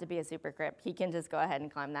 I don't have to be a super CRIP. He can just go ahead and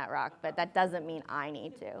climb that rock, but that doesn't mean I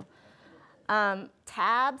need to.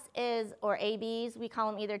 TABs or ABs, we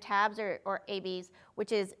call them either TABs or ABs,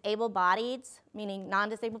 which is able-bodied, meaning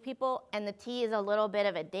non-disabled people, and the T is a little bit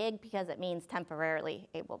of a dig because it means temporarily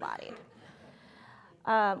able-bodied.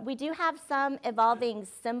 We do have some evolving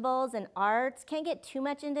symbols and arts. Can't get too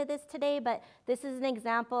much into this today, but this is an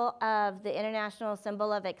example of the international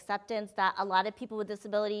symbol of acceptance that a lot of people with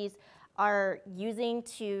disabilities are using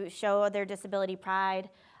to show their disability pride.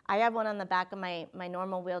 I have one on the back of my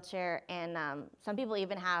normal wheelchair, and some people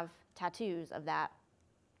even have tattoos of that.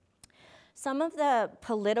 Some of the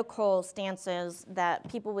political stances that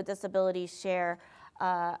people with disabilities share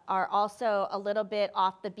are also a little bit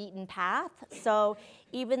off the beaten path. So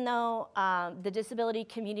even though the disability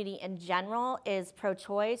community in general is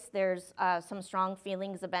pro-choice, there's some strong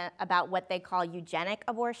feelings about what they call eugenic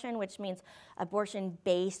abortion, which means abortion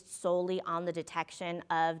based solely on the detection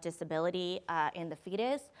of disability in the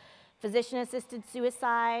fetus, physician-assisted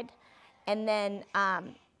suicide, and then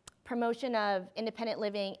promotion of independent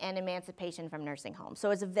living and emancipation from nursing homes.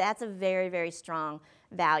 So that's a very, very strong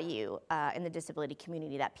value in the disability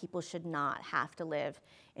community, that people should not have to live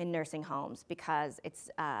in nursing homes because it's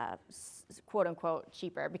quote unquote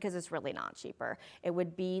cheaper, because it's really not cheaper. It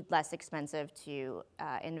would be less expensive to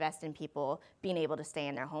invest in people being able to stay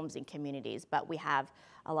in their homes and communities, but we have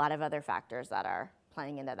a lot of other factors that are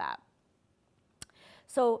playing into that.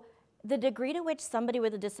 So the degree to which somebody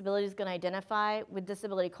with a disability is going to identify with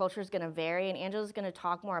disability culture is going to vary, and Angela's going to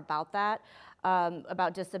talk more about that,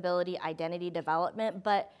 about disability identity development,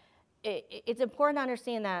 but it's important to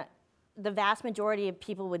understand that the vast majority of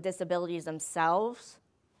people with disabilities themselves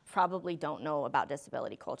probably don't know about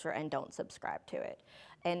disability culture and don't subscribe to it.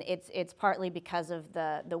 And it's partly because of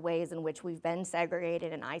the ways in which we've been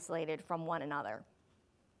segregated and isolated from one another.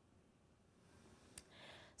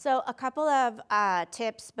 So a couple of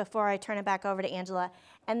tips before I turn it back over to Angela,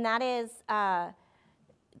 and that is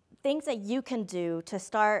things that you can do to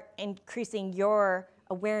start increasing your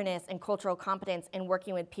awareness and cultural competence in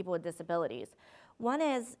working with people with disabilities. One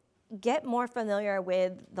is get more familiar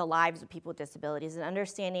with the lives of people with disabilities and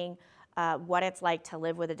understanding what it's like to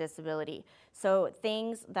live with a disability. So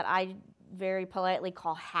things that I very politely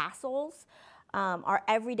call hassles, our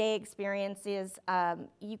everyday experiences.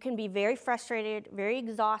 You can be very frustrated, very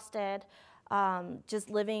exhausted, just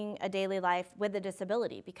living a daily life with a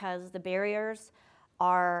disability because the barriers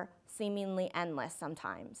are seemingly endless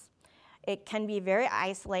sometimes. It can be very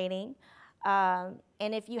isolating. And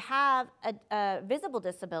if you have a visible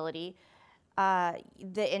disability,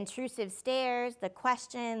 the intrusive stares, the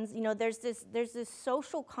questions, there's this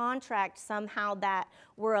social contract somehow that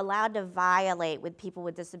we're allowed to violate with people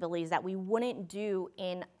with disabilities that we wouldn't do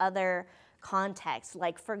in other contexts.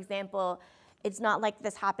 Like, for example, it's not like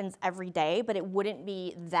this happens every day, but it wouldn't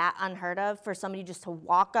be that unheard of for somebody just to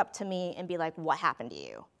walk up to me and be like, what happened to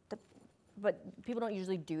you? but people don't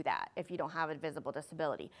usually do that if you don't have a visible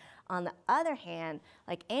disability. On the other hand,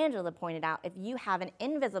 like Angela pointed out, if you have an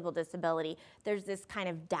invisible disability, there's this kind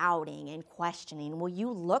of doubting and questioning. Well, you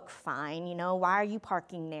look fine, you know, why are you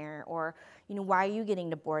parking there? Or, you know, why are you getting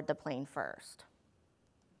to board the plane first?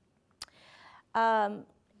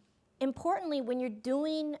 Importantly, when you're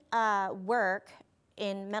doing work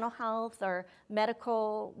in mental health or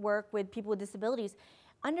medical work with people with disabilities,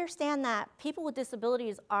 understand that people with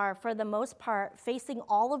disabilities are, for the most part, facing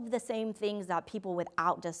all of the same things that people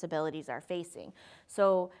without disabilities are facing.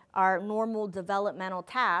 So our normal developmental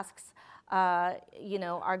tasks, you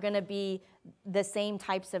know, are going to be the same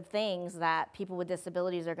types of things that people with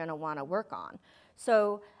disabilities are going to want to work on.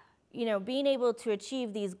 So, you know, being able to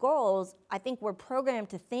achieve these goals, I think we're programmed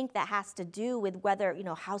to think that has to do with whether, you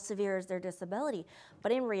know, how severe is their disability.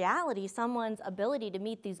 But in reality, someone's ability to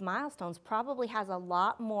meet these milestones probably has a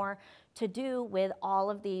lot more to do with all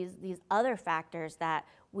of these other factors that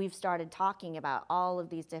we've started talking about, all of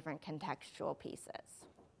these different contextual pieces.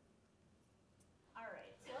 All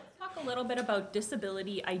right, so let's talk a little bit about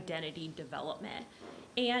disability identity development.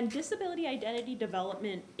 And disability identity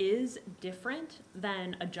development is different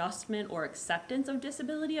than adjustment or acceptance of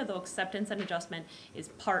disability, although acceptance and adjustment is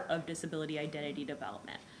part of disability identity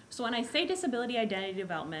development. So when I say disability identity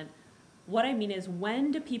development, what I mean is,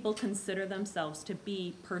 when do people consider themselves to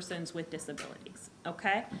be persons with disabilities,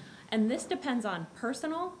 okay? And this depends on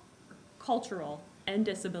personal, cultural, and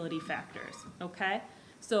disability factors, okay?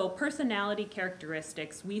 So personality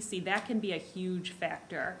characteristics, we see that can be a huge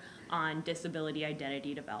factor on disability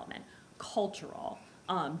identity development. Cultural.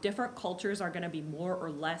 Different cultures are going to be more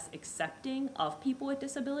or less accepting of people with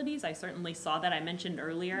disabilities. I certainly saw that. I mentioned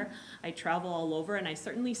earlier, I travel all over, and I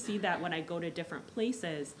certainly see that when I go to different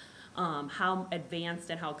places, how advanced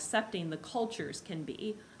and how accepting the cultures can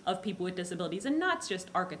be of people with disabilities. And not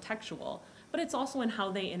just architectural, but it's also in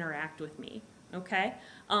how they interact with me. Okay,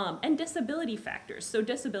 and disability factors. So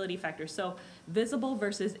disability factors. So visible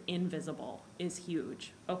versus invisible is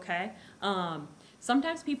huge. Okay,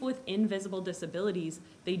 sometimes people with invisible disabilities,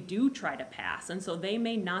 they do try to pass, and so they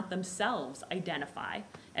may not themselves identify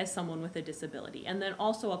as someone with a disability. And then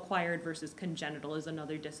also acquired versus congenital is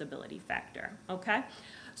another disability factor. Okay,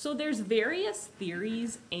 so there's various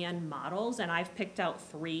theories and models, and I've picked out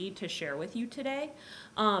 3 to share with you today.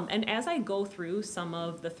 And as I go through some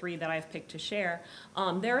of the 3 that I've picked to share,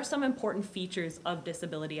 there are some important features of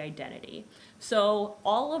disability identity. So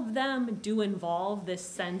all of them do involve this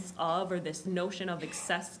sense of, or this notion of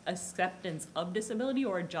acceptance of disability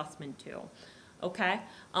or adjustment to. Okay,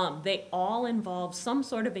 they all involve some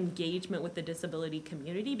sort of engagement with the disability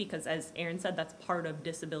community because, as Erin said, that's part of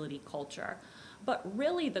disability culture. But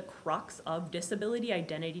really the crux of disability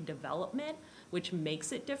identity development, which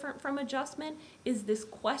makes it different from adjustment, is this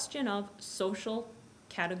question of social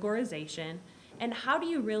categorization and how do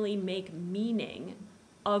you really make meaning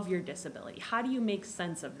of your disability? How do you make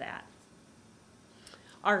sense of that?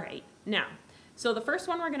 All right, now, so the first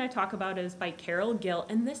one we're going to talk about is by Carol Gill,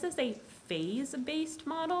 and this is a phase-based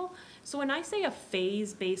model. So when I say a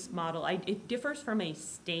phase-based model, it differs from a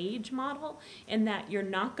stage model in that you're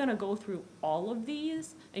not going to go through all of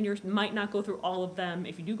these, and you might not go through all of them,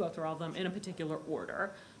 if you do go through all of them, in a particular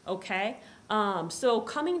order, okay? So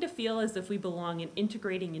coming to feel as if we belong and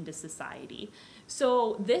integrating into society.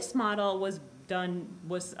 So this model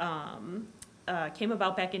came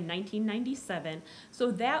about back in 1997. So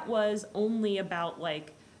that was only about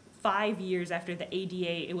like 5 years after the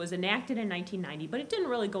ADA. It was enacted in 1990, but it didn't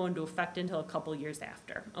really go into effect until a couple years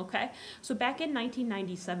after, okay? So back in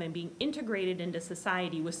 1997, being integrated into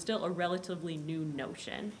society was still a relatively new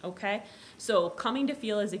notion, okay? So coming to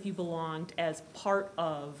feel as if you belonged as part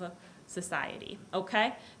of society,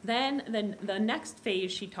 okay? Then the next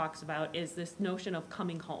phase she talks about is this notion of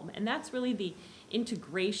coming home, and that's really the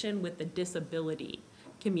integration with the disability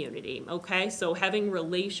community, okay? So having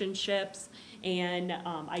relationships and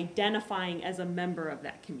identifying as a member of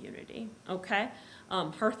that community, okay?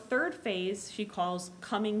 Her third phase she calls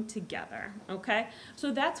coming together, okay?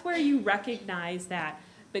 So that's where you recognize that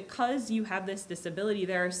because you have this disability,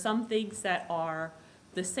 there are some things that are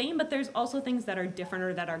the same, but there's also things that are different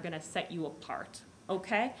or that are gonna set you apart,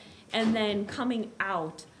 okay? And then coming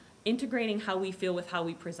out, integrating how we feel with how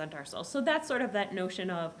we present ourselves. So that's sort of that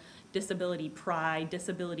notion of disability pride,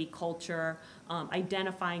 disability culture,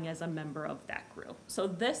 identifying as a member of that group. So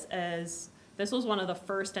this was one of the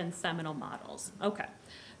first and seminal models. Okay,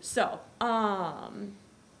 so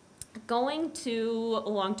going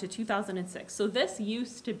along to 2006. So this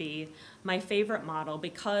used to be my favorite model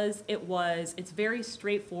because it's very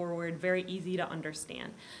straightforward, very easy to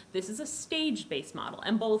understand. This is a stage-based model,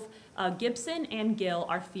 and both Gibson and Gill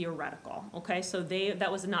are theoretical, okay? So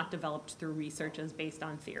that was not developed through research, as based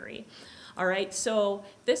on theory. All right, so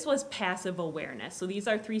this was passive awareness. So these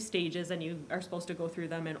are 3 stages, and you are supposed to go through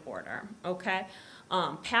them in order, okay?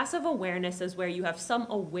 Passive awareness is where you have some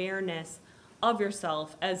awareness of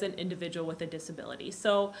yourself as an individual with a disability.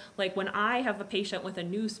 So like when I have a patient with a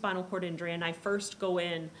new spinal cord injury and I first go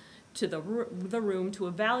in to the room to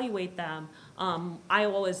evaluate them, I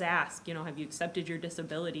always ask, have you accepted your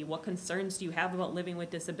disability? What concerns do you have about living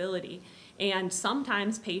with disability? And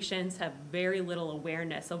sometimes patients have very little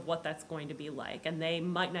awareness of what that's going to be like, and they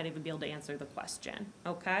might not even be able to answer the question,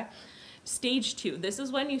 okay? Stage 2, this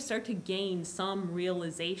is when you start to gain some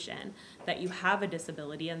realization that you have a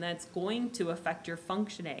disability, and that's going to affect your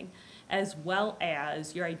functioning as well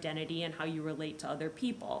as your identity and how you relate to other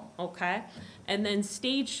people, okay? And then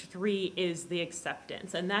stage 3 is the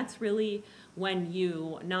acceptance, and that's really when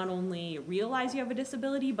you not only realize you have a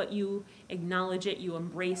disability, but you acknowledge it, you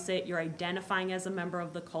embrace it, you're identifying as a member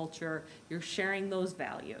of the culture, you're sharing those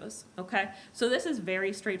values, okay? So this is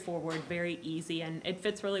very straightforward, very easy, and it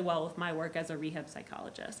fits really well with my work as a rehab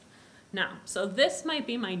psychologist. Now, so this might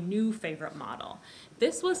be my new favorite model.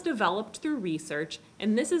 This was developed through research,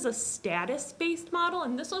 and this is a status-based model,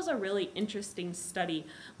 and this was a really interesting study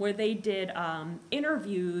where they did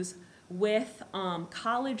interviews with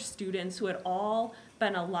college students who had all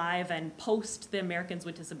been alive and post the Americans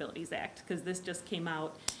with Disabilities Act, because this just came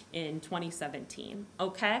out in 2017,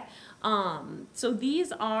 okay? So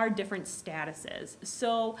these are different statuses.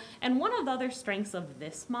 So, and one of the other strengths of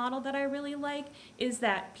this model that I really like is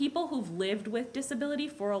that people who've lived with disability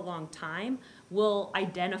for a long time will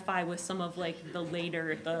identify with some of like the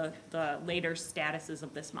later statuses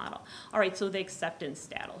of this model. All right, so the acceptance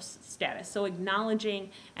status. So acknowledging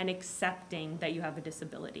and accepting that you have a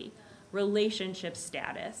disability. Relationship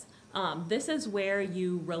status. This is where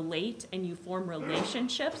you relate and you form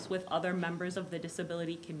relationships with other members of the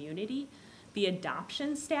disability community. The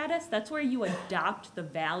adoption status, that's where you adopt the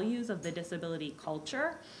values of the disability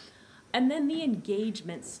culture. And then the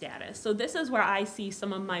engagement status. So this is where I see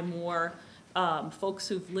some of my more folks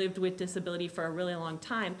who've lived with disability for a really long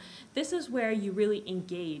time. This is where you really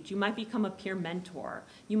engage. You might become a peer mentor.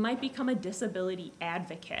 You might become a disability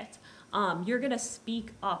advocate. You're going to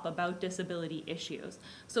speak up about disability issues.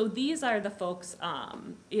 So these are the folks,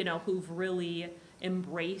 who've really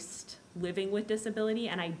embraced living with disability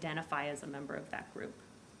and identify as a member of that group.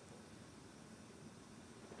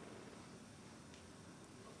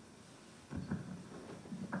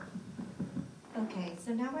 Okay,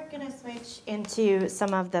 so now we're going to switch into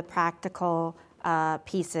some of the practical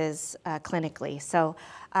pieces clinically. So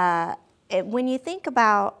when you think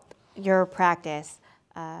about your practice,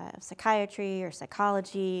 psychiatry or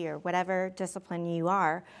psychology or whatever discipline you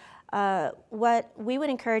are, what we would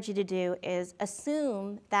encourage you to do is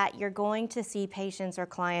assume that you're going to see patients or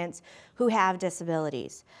clients who have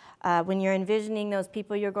disabilities. When you're envisioning those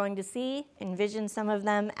people you're going to see, envision some of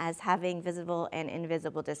them as having visible and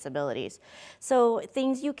invisible disabilities. So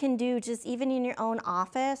things you can do just even in your own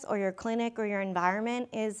office or your clinic or your environment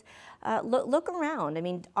is look around. I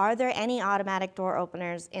mean, are there any automatic door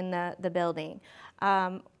openers in the building?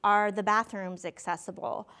 Are the bathrooms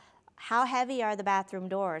accessible? How heavy are the bathroom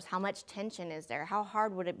doors? How much tension is there? How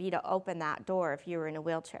hard would it be to open that door if you were in a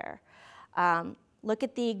wheelchair? Look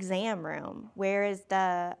at the exam room. Where is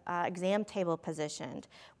the exam table positioned?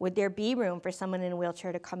 Would there be room for someone in a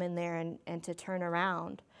wheelchair to come in there and to turn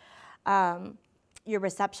around? Your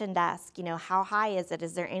reception desk, how high is it?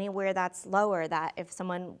 Is there anywhere that's lower that if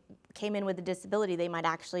someone came in with a disability, they might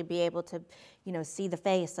actually be able to, see the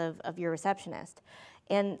face of your receptionist?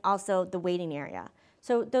 And also the waiting area.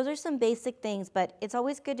 So those are some basic things, but it's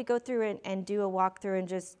always good to go through and do a walkthrough and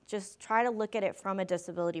just try to look at it from a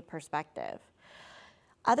disability perspective.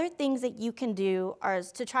 Other things that you can do are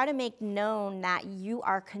to try to make known that you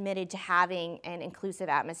are committed to having an inclusive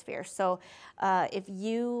atmosphere. So if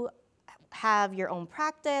you have your own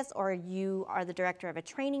practice or you are the director of a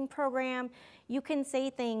training program, you can say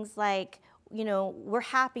things like, we're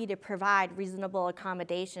happy to provide reasonable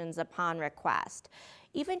accommodations upon request.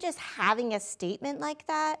 Even just having a statement like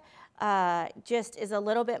that just is a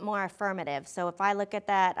little bit more affirmative. So if I look at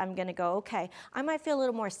that, I'm going to go, okay, I might feel a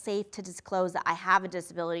little more safe to disclose that I have a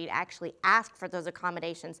disability to actually ask for those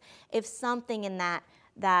accommodations if something in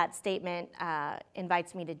that statement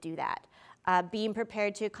invites me to do that. Being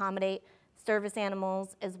prepared to accommodate service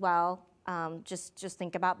animals as well. Just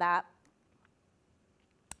think about that.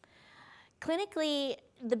 Clinically,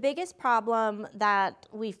 the biggest problem that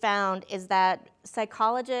we found is that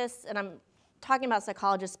psychologists, and I'm talking about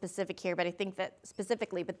psychologists specific here, but I think that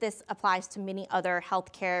specifically, but this applies to many other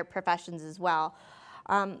healthcare professions as well.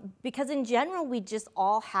 Because in general, we just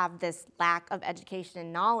all have this lack of education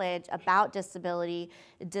and knowledge about disability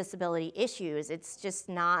issues. It's just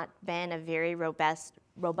not been a very robust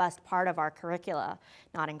part of our curricula,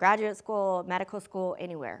 not in graduate school, medical school,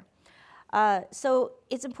 anywhere. So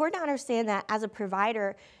it's important to understand that as a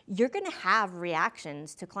provider, you're going to have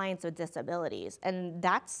reactions to clients with disabilities, and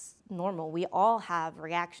that's normal. We all have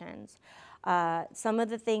reactions. Some of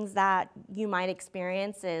the things that you might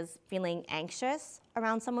experience is feeling anxious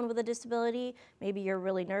around someone with a disability. Maybe you're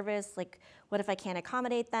really nervous, like, what if I can't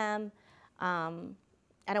accommodate them?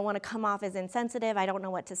 I don't want to come off as insensitive. I don't know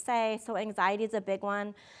what to say. So anxiety is a big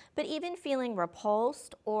one. But even feeling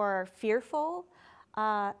repulsed or fearful,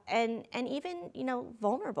 and even,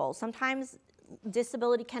 vulnerable. Sometimes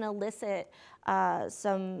disability can elicit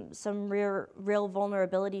some real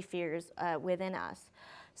vulnerability fears within us.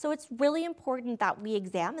 So it's really important that we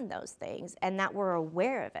examine those things and that we're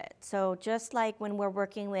aware of it. So just like when we're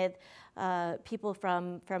working with people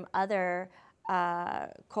from other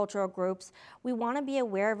cultural groups, we want to be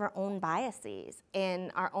aware of our own biases and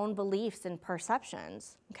our own beliefs and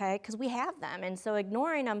perceptions, okay? Because we have them, and so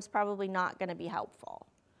ignoring them is probably not going to be helpful.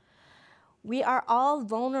 We are all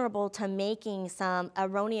vulnerable to making some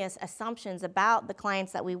erroneous assumptions about the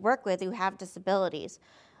clients that we work with who have disabilities.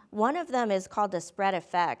 One of them is called the spread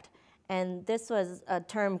effect, and this was a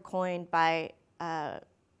term coined by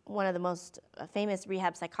one of the most famous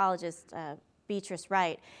rehab psychologists, Beatrice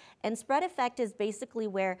Wright. And spread effect is basically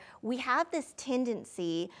where we have this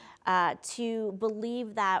tendency to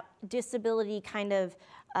believe that disability kind of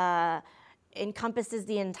encompasses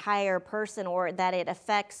the entire person, or that it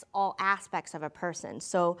affects all aspects of a person.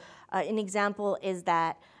 So an example is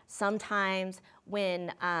that sometimes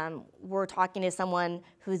when we're talking to someone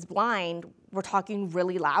who's blind, we're talking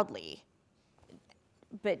really loudly.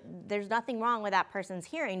 But there's nothing wrong with that person's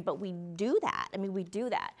hearing, but we do that. I mean, we do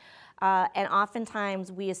that. And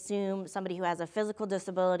oftentimes we assume somebody who has a physical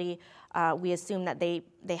disability, we assume that they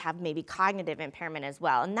have maybe cognitive impairment as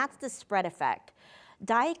well, and that's the spread effect.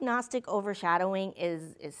 Diagnostic overshadowing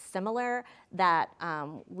is similar, that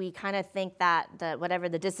we kind of think that whatever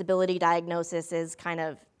the disability diagnosis is kind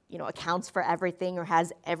of, accounts for everything or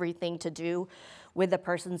has everything to do with the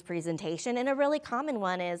person's presentation. And a really common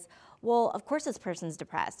one is, well, of course this person's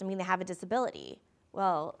depressed. I mean, they have a disability.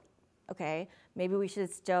 Well, okay, maybe we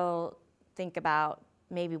should still think about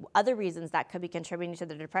maybe other reasons that could be contributing to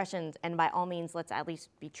the depression, and by all means, let's at least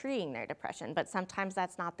be treating their depression. But sometimes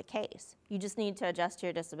that's not the case. You just need to adjust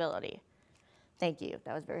your disability. Thank you,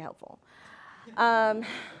 that was very helpful.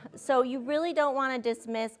 So you really don't want to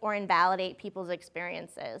dismiss or invalidate people's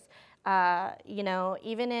experiences.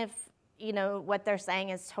 Even if what they're saying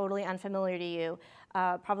is totally unfamiliar to you,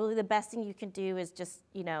 probably the best thing you can do is just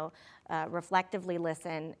reflectively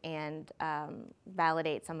listen and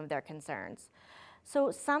validate some of their concerns.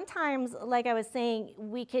 So sometimes, like I was saying,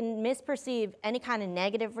 we can misperceive any kind of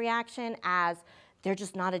negative reaction as they're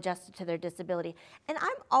just not adjusted to their disability. And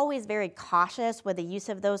I'm always very cautious with the use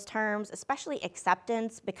of those terms, especially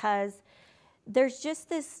acceptance, because there's just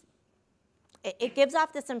this, it gives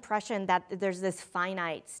off this impression that there's this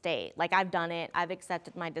finite state. Like, I've done it, I've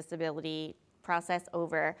accepted my disability, process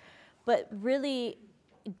over. But really,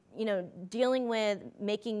 dealing with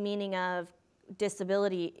making meaning of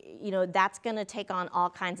disability, that's going to take on all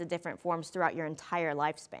kinds of different forms throughout your entire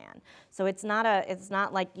lifespan. So it's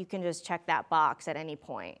not like you can just check that box at any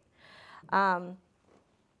point.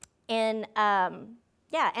 And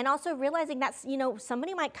also realizing that,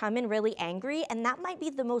 somebody might come in really angry, and that might be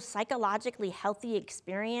the most psychologically healthy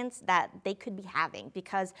experience that they could be having,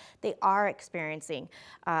 because they are experiencing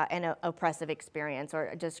an oppressive experience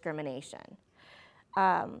or discrimination.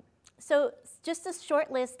 So just a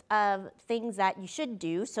short list of things that you should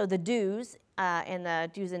do. So the do's in the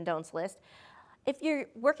do's and don'ts list. If you're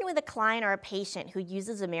working with a client or a patient who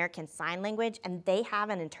uses American Sign Language and they have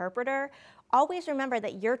an interpreter, always remember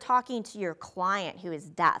that you're talking to your client who is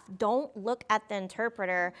deaf. Don't look at the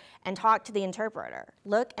interpreter and talk to the interpreter.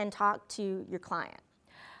 Look and talk to your client.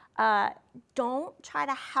 Don't try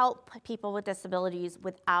to help people with disabilities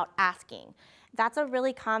without asking. That's a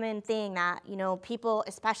really common thing that, people,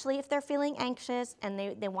 especially if they're feeling anxious and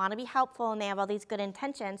they want to be helpful and they have all these good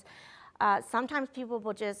intentions, sometimes people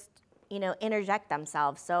will just, interject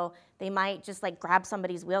themselves. So they might just grab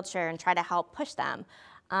somebody's wheelchair and try to help push them.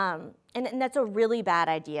 And that's a really bad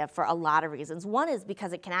idea for a lot of reasons. One is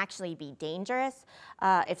because it can actually be dangerous.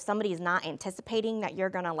 If somebody is not anticipating that you're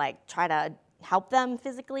gonna like try to help them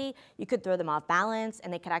physically, you could throw them off balance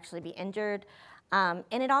and they could actually be injured. And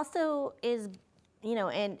it also is,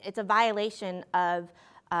 and it's a violation of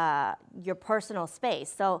your personal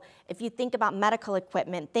space. So if you think about medical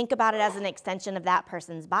equipment, think about it as an extension of that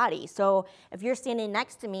person's body. So if you're standing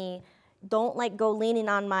next to me, don't like go leaning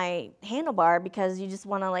on my handlebar because you just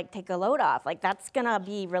want to like take a load off. Like that's gonna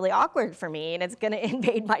be really awkward for me and it's gonna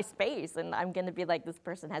invade my space and I'm gonna be like, this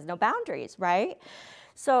person has no boundaries, right?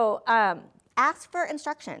 So ask for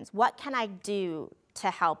instructions. What can I do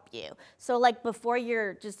to help you? So like before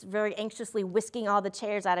you're just very anxiously whisking all the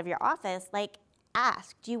chairs out of your office, like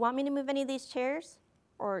ask, do you want me to move any of these chairs?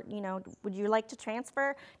 Or, would you like to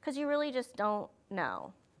transfer? Because you really just don't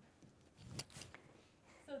know.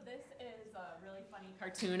 So this is a really funny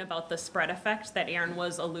cartoon about the spread effect that Aaron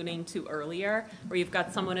was alluding to earlier, where you've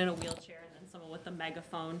got someone in a wheelchair and then someone with a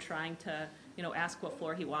megaphone trying to, ask what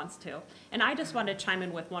floor he wants to. And I just want to chime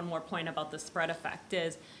in with one more point about the spread effect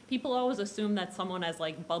is people always assume that someone as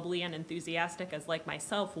like bubbly and enthusiastic as like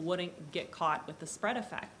myself wouldn't get caught with the spread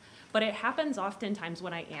effect. But it happens oftentimes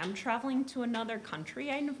when I am traveling to another country,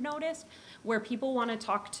 I've noticed, where people want to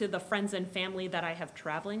talk to the friends and family that I have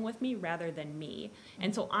traveling with me rather than me.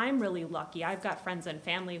 And so I'm really lucky. I've got friends and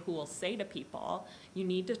family who will say to people, you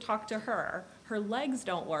need to talk to her. Her legs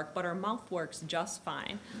don't work, but her mouth works just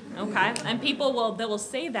fine, okay? And they will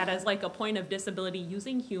say that as like a point of disability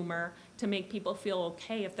using humor to make people feel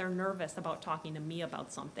okay if they're nervous about talking to me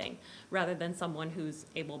about something, rather than someone who's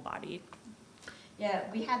able-bodied. Yeah,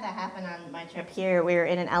 we had that happen on my trip here. We were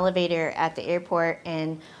in an elevator at the airport,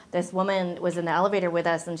 and this woman was in the elevator with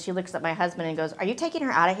us, and she looks at my husband and goes, "Are you taking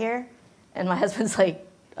her out of here?" And my husband's like,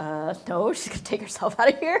 no, she's going to take herself out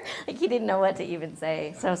of here. Like, he didn't know what to even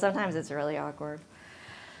say. So sometimes it's really awkward.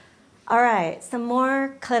 All right, some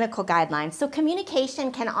more clinical guidelines. So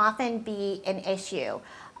communication can often be an issue.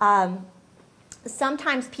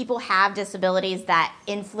 Sometimes people have disabilities that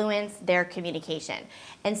influence their communication.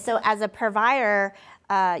 And so as a provider,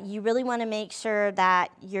 you really want to make sure that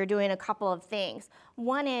you're doing a couple of things.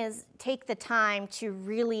 One is take the time to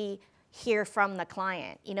really hear from the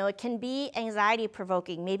client. It can be anxiety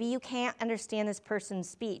provoking. Maybe you can't understand this person's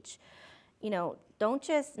speech. Don't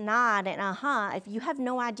just nod and if you have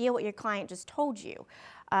no idea what your client just told you.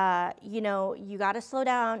 You got to slow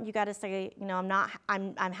down. You got to say,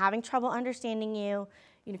 I'm having trouble understanding you.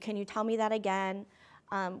 Can you tell me that again?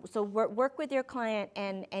 So work with your client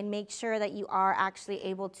and make sure that you are actually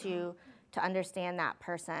able to understand that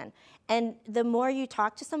person. And the more you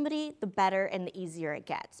talk to somebody, the better and the easier it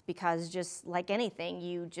gets, because just like anything,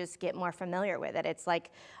 you just get more familiar with it. It's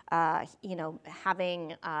like,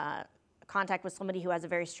 having contact with somebody who has a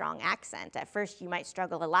very strong accent. At first, you might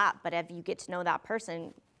struggle a lot, but if you get to know that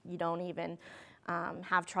person, you don't even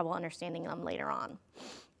have trouble understanding them later on.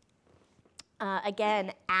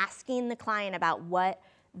 Again, asking the client about what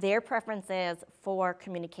their preference is for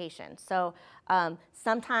communication. So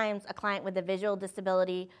sometimes a client with a visual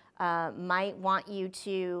disability might want you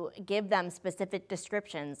to give them specific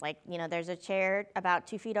descriptions, like, there's a chair about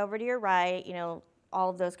 2 feet over to your right, all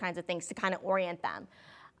of those kinds of things to kind of orient them.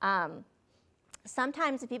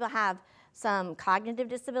 Sometimes if people have some cognitive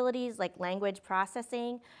disabilities like language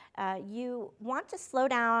processing, you want to slow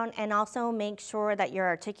down and also make sure that your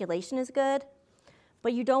articulation is good,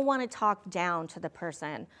 but you don't want to talk down to the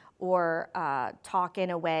person or talk in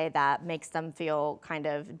a way that makes them feel kind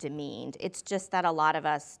of demeaned. It's just that a lot of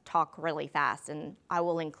us talk really fast, and I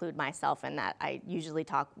will include myself in that. I usually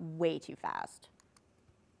talk way too fast.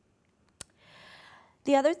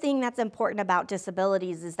 The other thing that's important about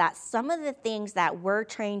disabilities is that some of the things that we're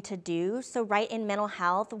trained to do, so right in mental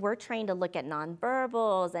health, we're trained to look at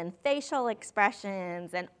nonverbals and facial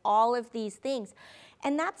expressions and all of these things.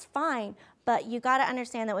 And that's fine, but you gotta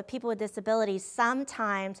understand that with people with disabilities,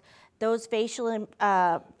 sometimes those facial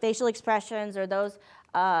expressions or those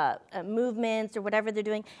movements or whatever they're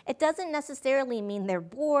doing, it doesn't necessarily mean they're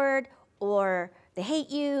bored or they hate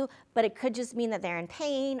you, but it could just mean that they're in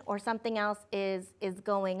pain or something else is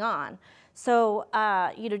going on. So,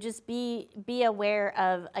 just be aware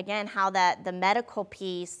of, again, how that the medical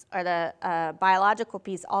piece or the biological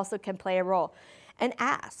piece also can play a role. And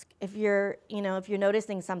ask if you're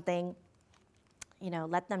noticing something,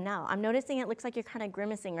 let them know. I'm noticing it looks like you're kind of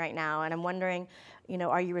grimacing right now, and I'm wondering,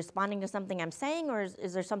 are you responding to something I'm saying, or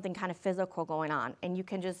is there something kind of physical going on? And you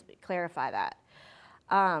can just clarify that.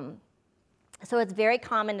 So it's very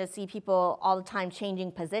common to see people all the time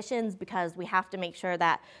changing positions because we have to make sure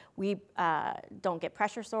that we don't get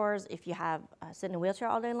pressure sores if you have sit in a wheelchair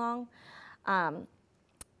all day long. And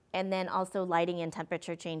then also lighting and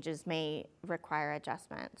temperature changes may require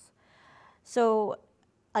adjustments. So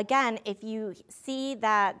again, if you see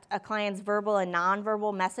that a client's verbal and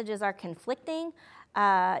nonverbal messages are conflicting,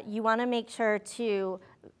 you want to make sure to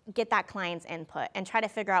get that client's input and try to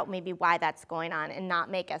figure out maybe why that's going on and not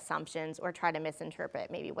make assumptions or try to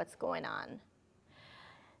misinterpret maybe what's going on.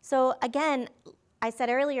 So again, I said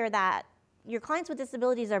earlier that your clients with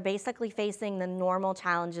disabilities are basically facing the normal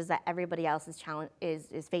challenges that everybody else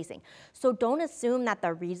is facing. So don't assume that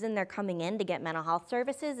the reason they're coming in to get mental health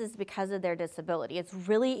services is because of their disability. It's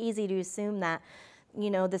really easy to assume that, you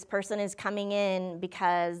know, this person is coming in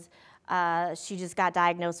because she just got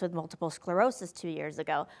diagnosed with multiple sclerosis 2 years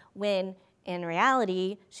ago, when in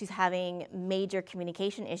reality, she's having major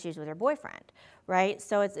communication issues with her boyfriend, right?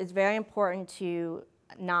 So it's very important to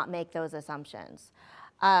not make those assumptions.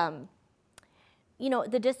 You know,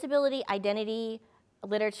 the disability identity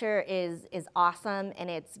literature is awesome, and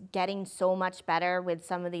it's getting so much better with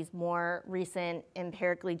some of these more recent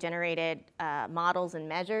empirically generated models and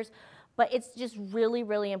measures. But it's just really,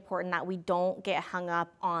 really important that we don't get hung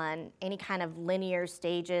up on any kind of linear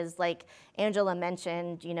stages. Like Angela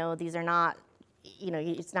mentioned, you know, these are not, you know,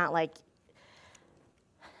 it's not like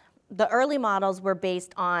the early models were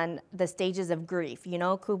based on the stages of grief, you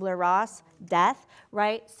know, Kubler-Ross, death,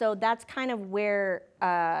 right? So that's kind of where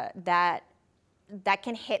that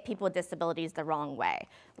can hit people with disabilities the wrong way.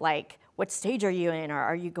 Like, what stage are you in? Or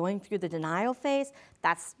are you going through the denial phase?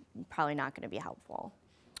 That's probably not going to be helpful.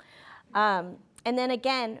 And then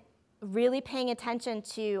again, really paying attention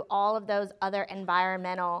to all of those other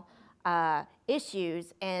environmental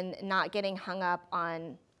issues and not getting hung up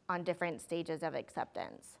on different stages of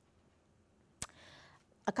acceptance.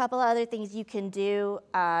 A couple of other things you can do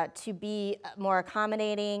to be more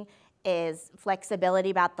accommodating is flexibility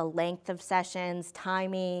about the length of sessions,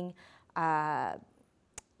 timing,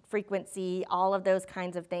 frequency, all of those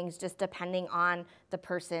kinds of things, just depending on the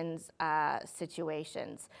person's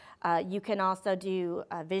situations. You can also do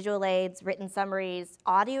visual aids, written summaries.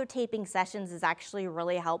 Audio taping sessions is actually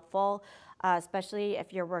really helpful, especially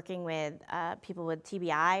if you're working with people with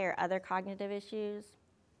TBI or other cognitive issues.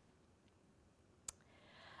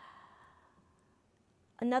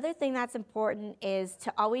 Another thing that's important is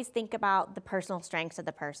to always think about the personal strengths of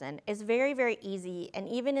the person. It's very, very easy, and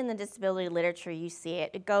even in the disability literature you see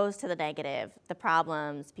it, it goes to the negative, the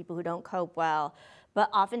problems, people who don't cope well, but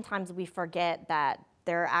oftentimes we forget that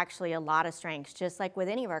there are actually a lot of strengths, just like with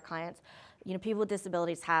any of our clients. You know, people with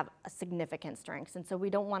disabilities have a significant strengths, and so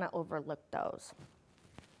we don't want to overlook those.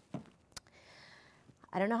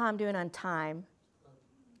 I don't know how I'm doing on time.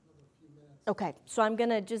 Okay, so I'm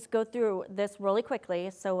gonna just go through this really quickly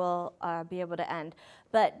so we'll be able to end.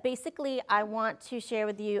 But basically, I want to share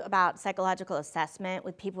with you about psychological assessment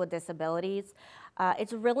with people with disabilities.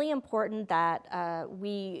 It's really important that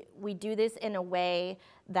we do this in a way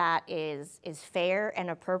that is fair and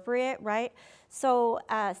appropriate, right? So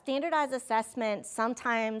standardized assessment,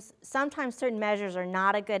 sometimes certain measures are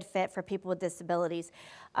not a good fit for people with disabilities.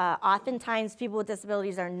 Oftentimes people with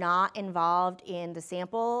disabilities are not involved in the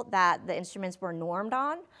sample that the instruments were normed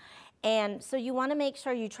on. And so you want to make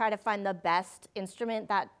sure you try to find the best instrument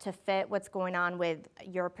to fit what's going on with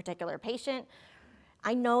your particular patient.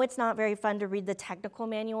 I know it's not very fun to read the technical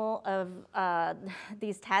manual of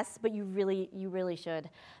these tests, but you really should,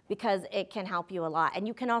 because it can help you a lot. And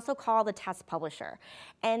you can also call the test publisher.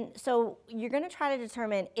 And so you're going to try to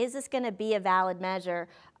determine, is this going to be a valid measure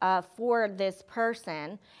for this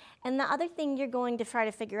person? And the other thing you're going to try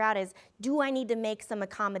to figure out is, do I need to make some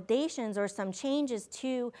accommodations or some changes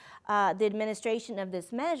to the administration of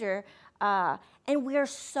this measure? And we're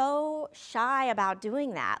so shy about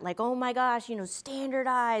doing that. Like, oh my gosh, you know,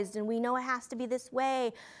 standardized, and we know it has to be this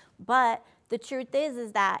way. But the truth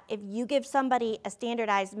is that if you give somebody a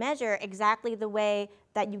standardized measure exactly the way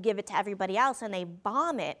that you give it to everybody else and they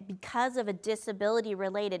bomb it because of a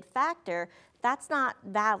disability-related factor, that's not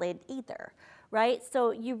valid either, right?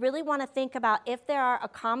 So you really want to think about if there are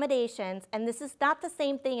accommodations, and this is not the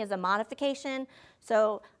same thing as a modification,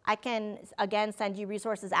 so I can, again, send you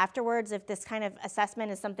resources afterwards if this kind of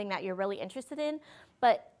assessment is something that you're really interested in,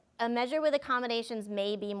 but a measure with accommodations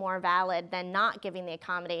may be more valid than not giving the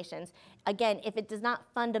accommodations, again, if it does not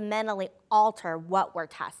fundamentally alter what we're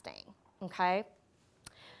testing, okay?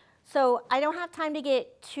 So I don't have time to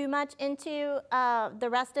get too much into the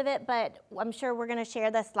rest of it, but I'm sure we're going to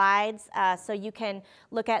share the slides so you can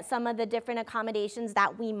look at some of the different accommodations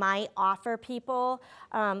that we might offer people.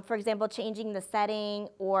 For example, changing the setting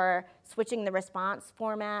or switching the response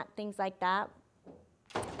format, things like that.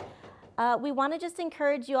 We want to just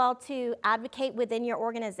encourage you all to advocate within your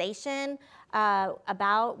organization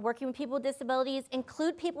about working with people with disabilities.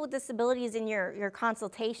 Include people with disabilities in your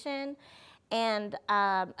consultation. And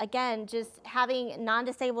again, just having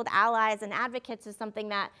non-disabled allies and advocates is something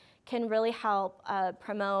that can really help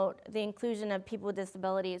promote the inclusion of people with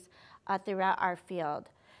disabilities throughout our field.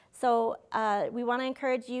 So we want to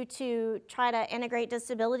encourage you to try to integrate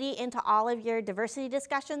disability into all of your diversity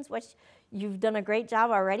discussions, which you've done a great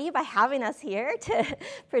job already by having us here to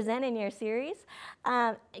present in your series.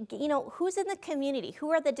 You know, who's in the community?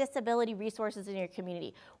 Who are the disability resources in your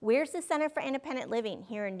community? Where's the Center for Independent Living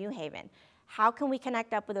here in New Haven? How can we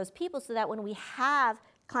connect up with those people so that when we have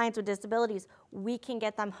clients with disabilities, we can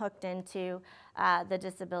get them hooked into the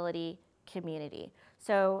disability community?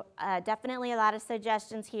 So definitely a lot of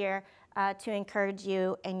suggestions here to encourage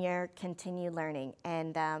you in your continued learning.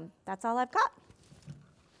 And that's all I've got.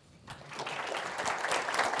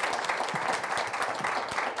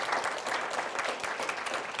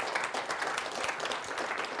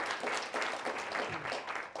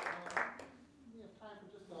 We have time for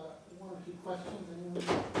just one or two questions. Anyone have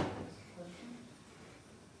a question?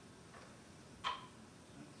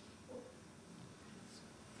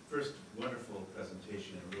 First, wonderful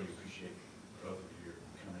presentation. I really appreciate both of you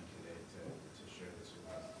coming today to share this with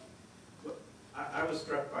us. Well, I was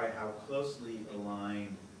struck by how closely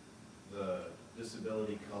aligned the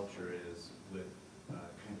disability culture is with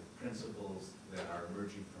kind of principles that are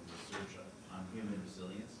emerging from research on human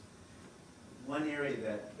resilience. One area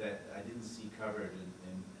that I didn't see covered,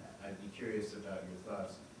 and I'd be curious about your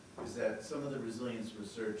thoughts, is that some of the resilience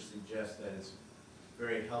research suggests that it's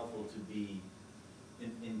very helpful to be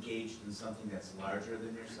engaged in something that's larger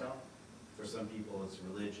than yourself. For some people it's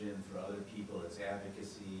religion, for other people it's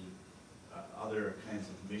advocacy, other kinds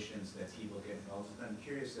of missions that people get involved with. I'm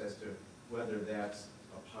curious as to whether that's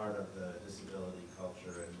a part of the disability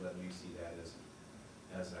culture and whether you see that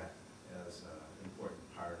as an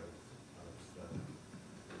important part of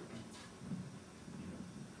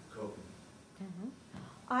coping. Mm-hmm.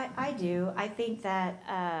 I do. I think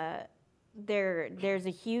that there's a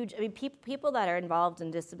huge, I mean, people that are involved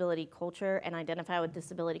in disability culture and identify with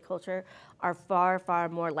disability culture are far, far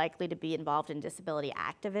more likely to be involved in disability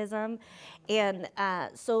activism. And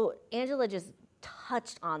so Angela just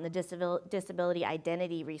touched on the disability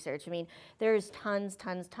identity research. I mean, there's tons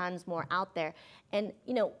more out there. And,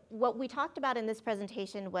 you know, what we talked about in this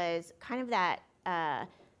presentation was kind of that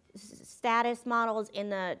status models in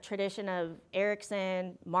the tradition of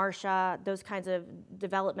Erickson, Marsha, those kinds of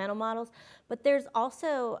developmental models. But there's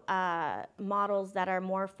also models that are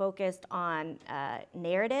more focused on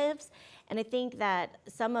narratives. And I think that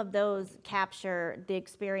some of those capture the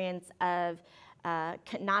experience of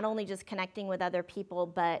not only just connecting with other people,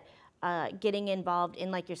 but getting involved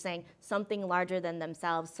in, like you're saying, something larger than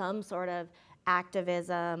themselves, some sort of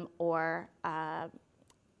activism or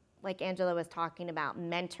like Angela was talking about,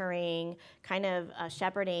 mentoring, kind of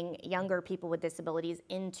shepherding younger people with disabilities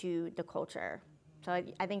into the culture. So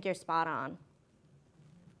I think you're spot on.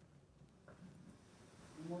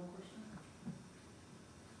 One more question?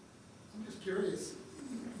 I'm just curious.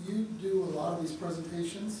 You do a lot of these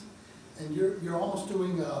presentations, and you're almost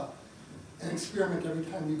doing an experiment every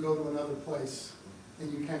time you go to another place,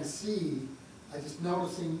 and you kind of see. I just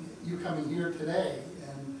noticing you coming here today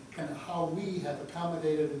and kind of how we have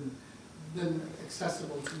accommodated and been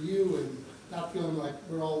accessible to you and not feeling like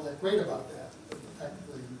we're all that great about that,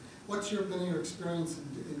 effectively. What's been your experience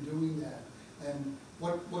in doing that? And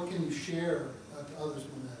what can you share to others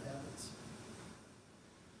when that happens?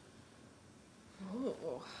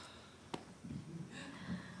 Ooh.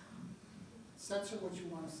 Censor what you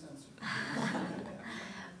want to censor.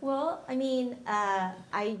 Well, I mean,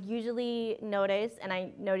 I usually notice, and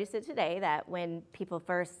I noticed it today, that when people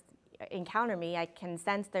first encounter me, I can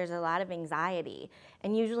sense there's a lot of anxiety.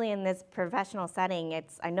 And usually in this professional setting,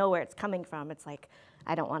 I know where it's coming from. It's like,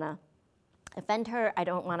 I don't want to offend her. I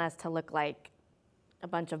don't want us to look like a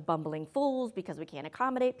bunch of bumbling fools because we can't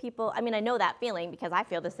accommodate people. I mean, I know that feeling because I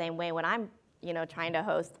feel the same way when I'm, you know, trying to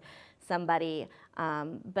host somebody.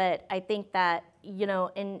 But I think that, you know,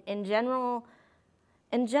 in general,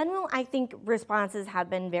 I think responses have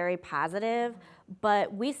been very positive,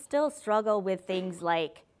 but we still struggle with things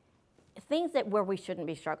like things that where we shouldn't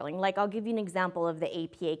be struggling. Like, I'll give you an example of the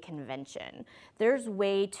APA convention. There's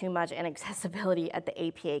way too much inaccessibility at the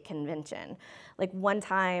APA convention. Like, one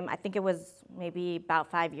time, I think it was maybe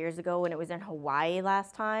about 5 years ago when it was in Hawaii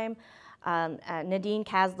last time, Nadine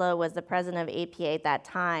Kaslow was the president of APA at that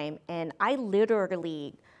time, and I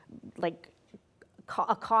literally, like,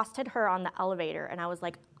 accosted her on the elevator, and I was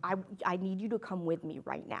like, I need you to come with me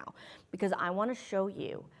right now, because I want to show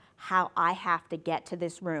you how I have to get to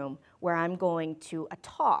this room where I'm going to a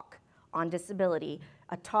talk on disability,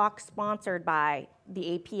 a talk sponsored by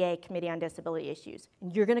the APA Committee on Disability Issues.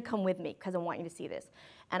 And you're gonna come with me because I want you to see this.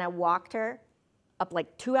 And I walked her up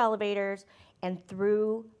like 2 elevators and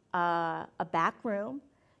through a back room,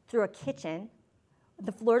 through a kitchen.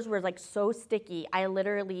 The floors were like so sticky, I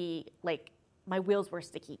literally, like, my wheels were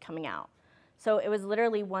sticky coming out. So it was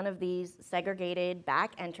literally one of these segregated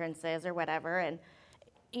back entrances or whatever, and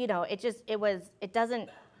you know, it doesn't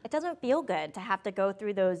feel good to have to go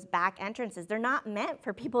through those back entrances. They're not meant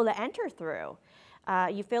for people to enter through.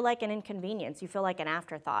 You feel like an inconvenience, you feel like an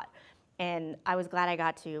afterthought. And I was glad I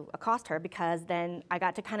got to accost her, because then I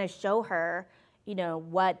got to kind of show her, you know,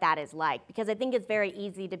 what that is like. Because I think it's very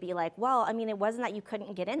easy to be like, well, I mean, it wasn't that you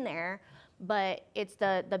couldn't get in there, but it's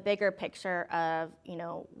the bigger picture of, you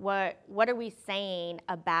know, what are we saying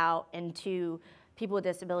about and to people with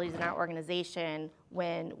disabilities in our organization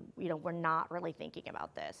when, you know, we're not really thinking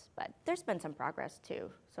about this. But there's been some progress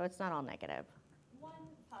too, so it's not all negative. One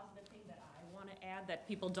positive thing that I want to add that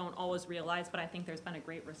people don't always realize, but I think there's been a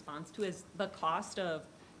great response to, is the cost of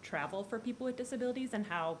travel for people with disabilities, and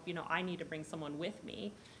how, you know, I need to bring someone with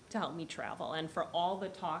me to help me travel. And for all the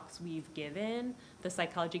talks we've given, the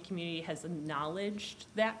psychology community has acknowledged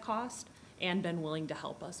that cost and been willing to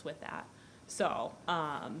help us with that. So,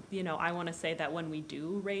 you know, I want to say that when we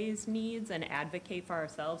do raise needs and advocate for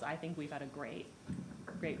ourselves, I think we've had a great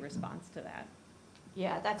response to that.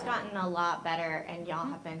 Yeah, that's gotten a lot better, and y'all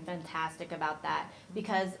have been fantastic about that,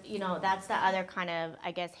 because, you know, that's the other kind of,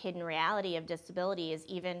 I guess, hidden reality of disability is,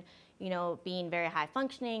 even, you know, being very high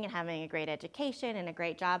functioning and having a great education and a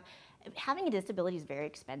great job, having a disability is very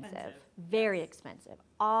expensive. Very expensive.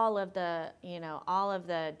 All of the, you know, all of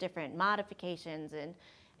the different modifications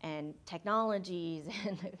and technologies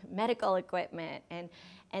and medical equipment,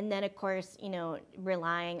 and then of course, you know,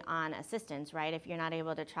 relying on assistance, right? If you're not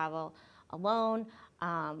able to travel alone,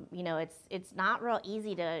 you know, it's not real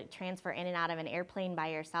easy to transfer in and out of an airplane by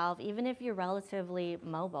yourself, even if you're relatively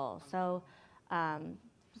mobile. So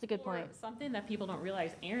it's a good point. Something that people don't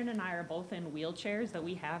realize, Aaron and I are both in wheelchairs that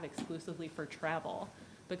we have exclusively for travel,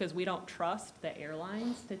 because we don't trust the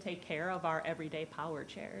airlines to take care of our everyday power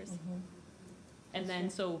chairs. Mm-hmm. And then,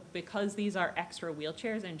 so because these are extra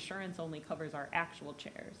wheelchairs, insurance only covers our actual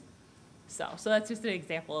chairs. So that's just an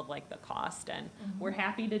example of like the cost, and we're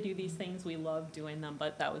happy to do these things. We love doing them,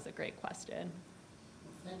 but that was a great question.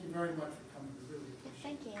 Well, thank you very much for coming. We really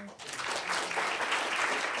appreciate it. Thank you.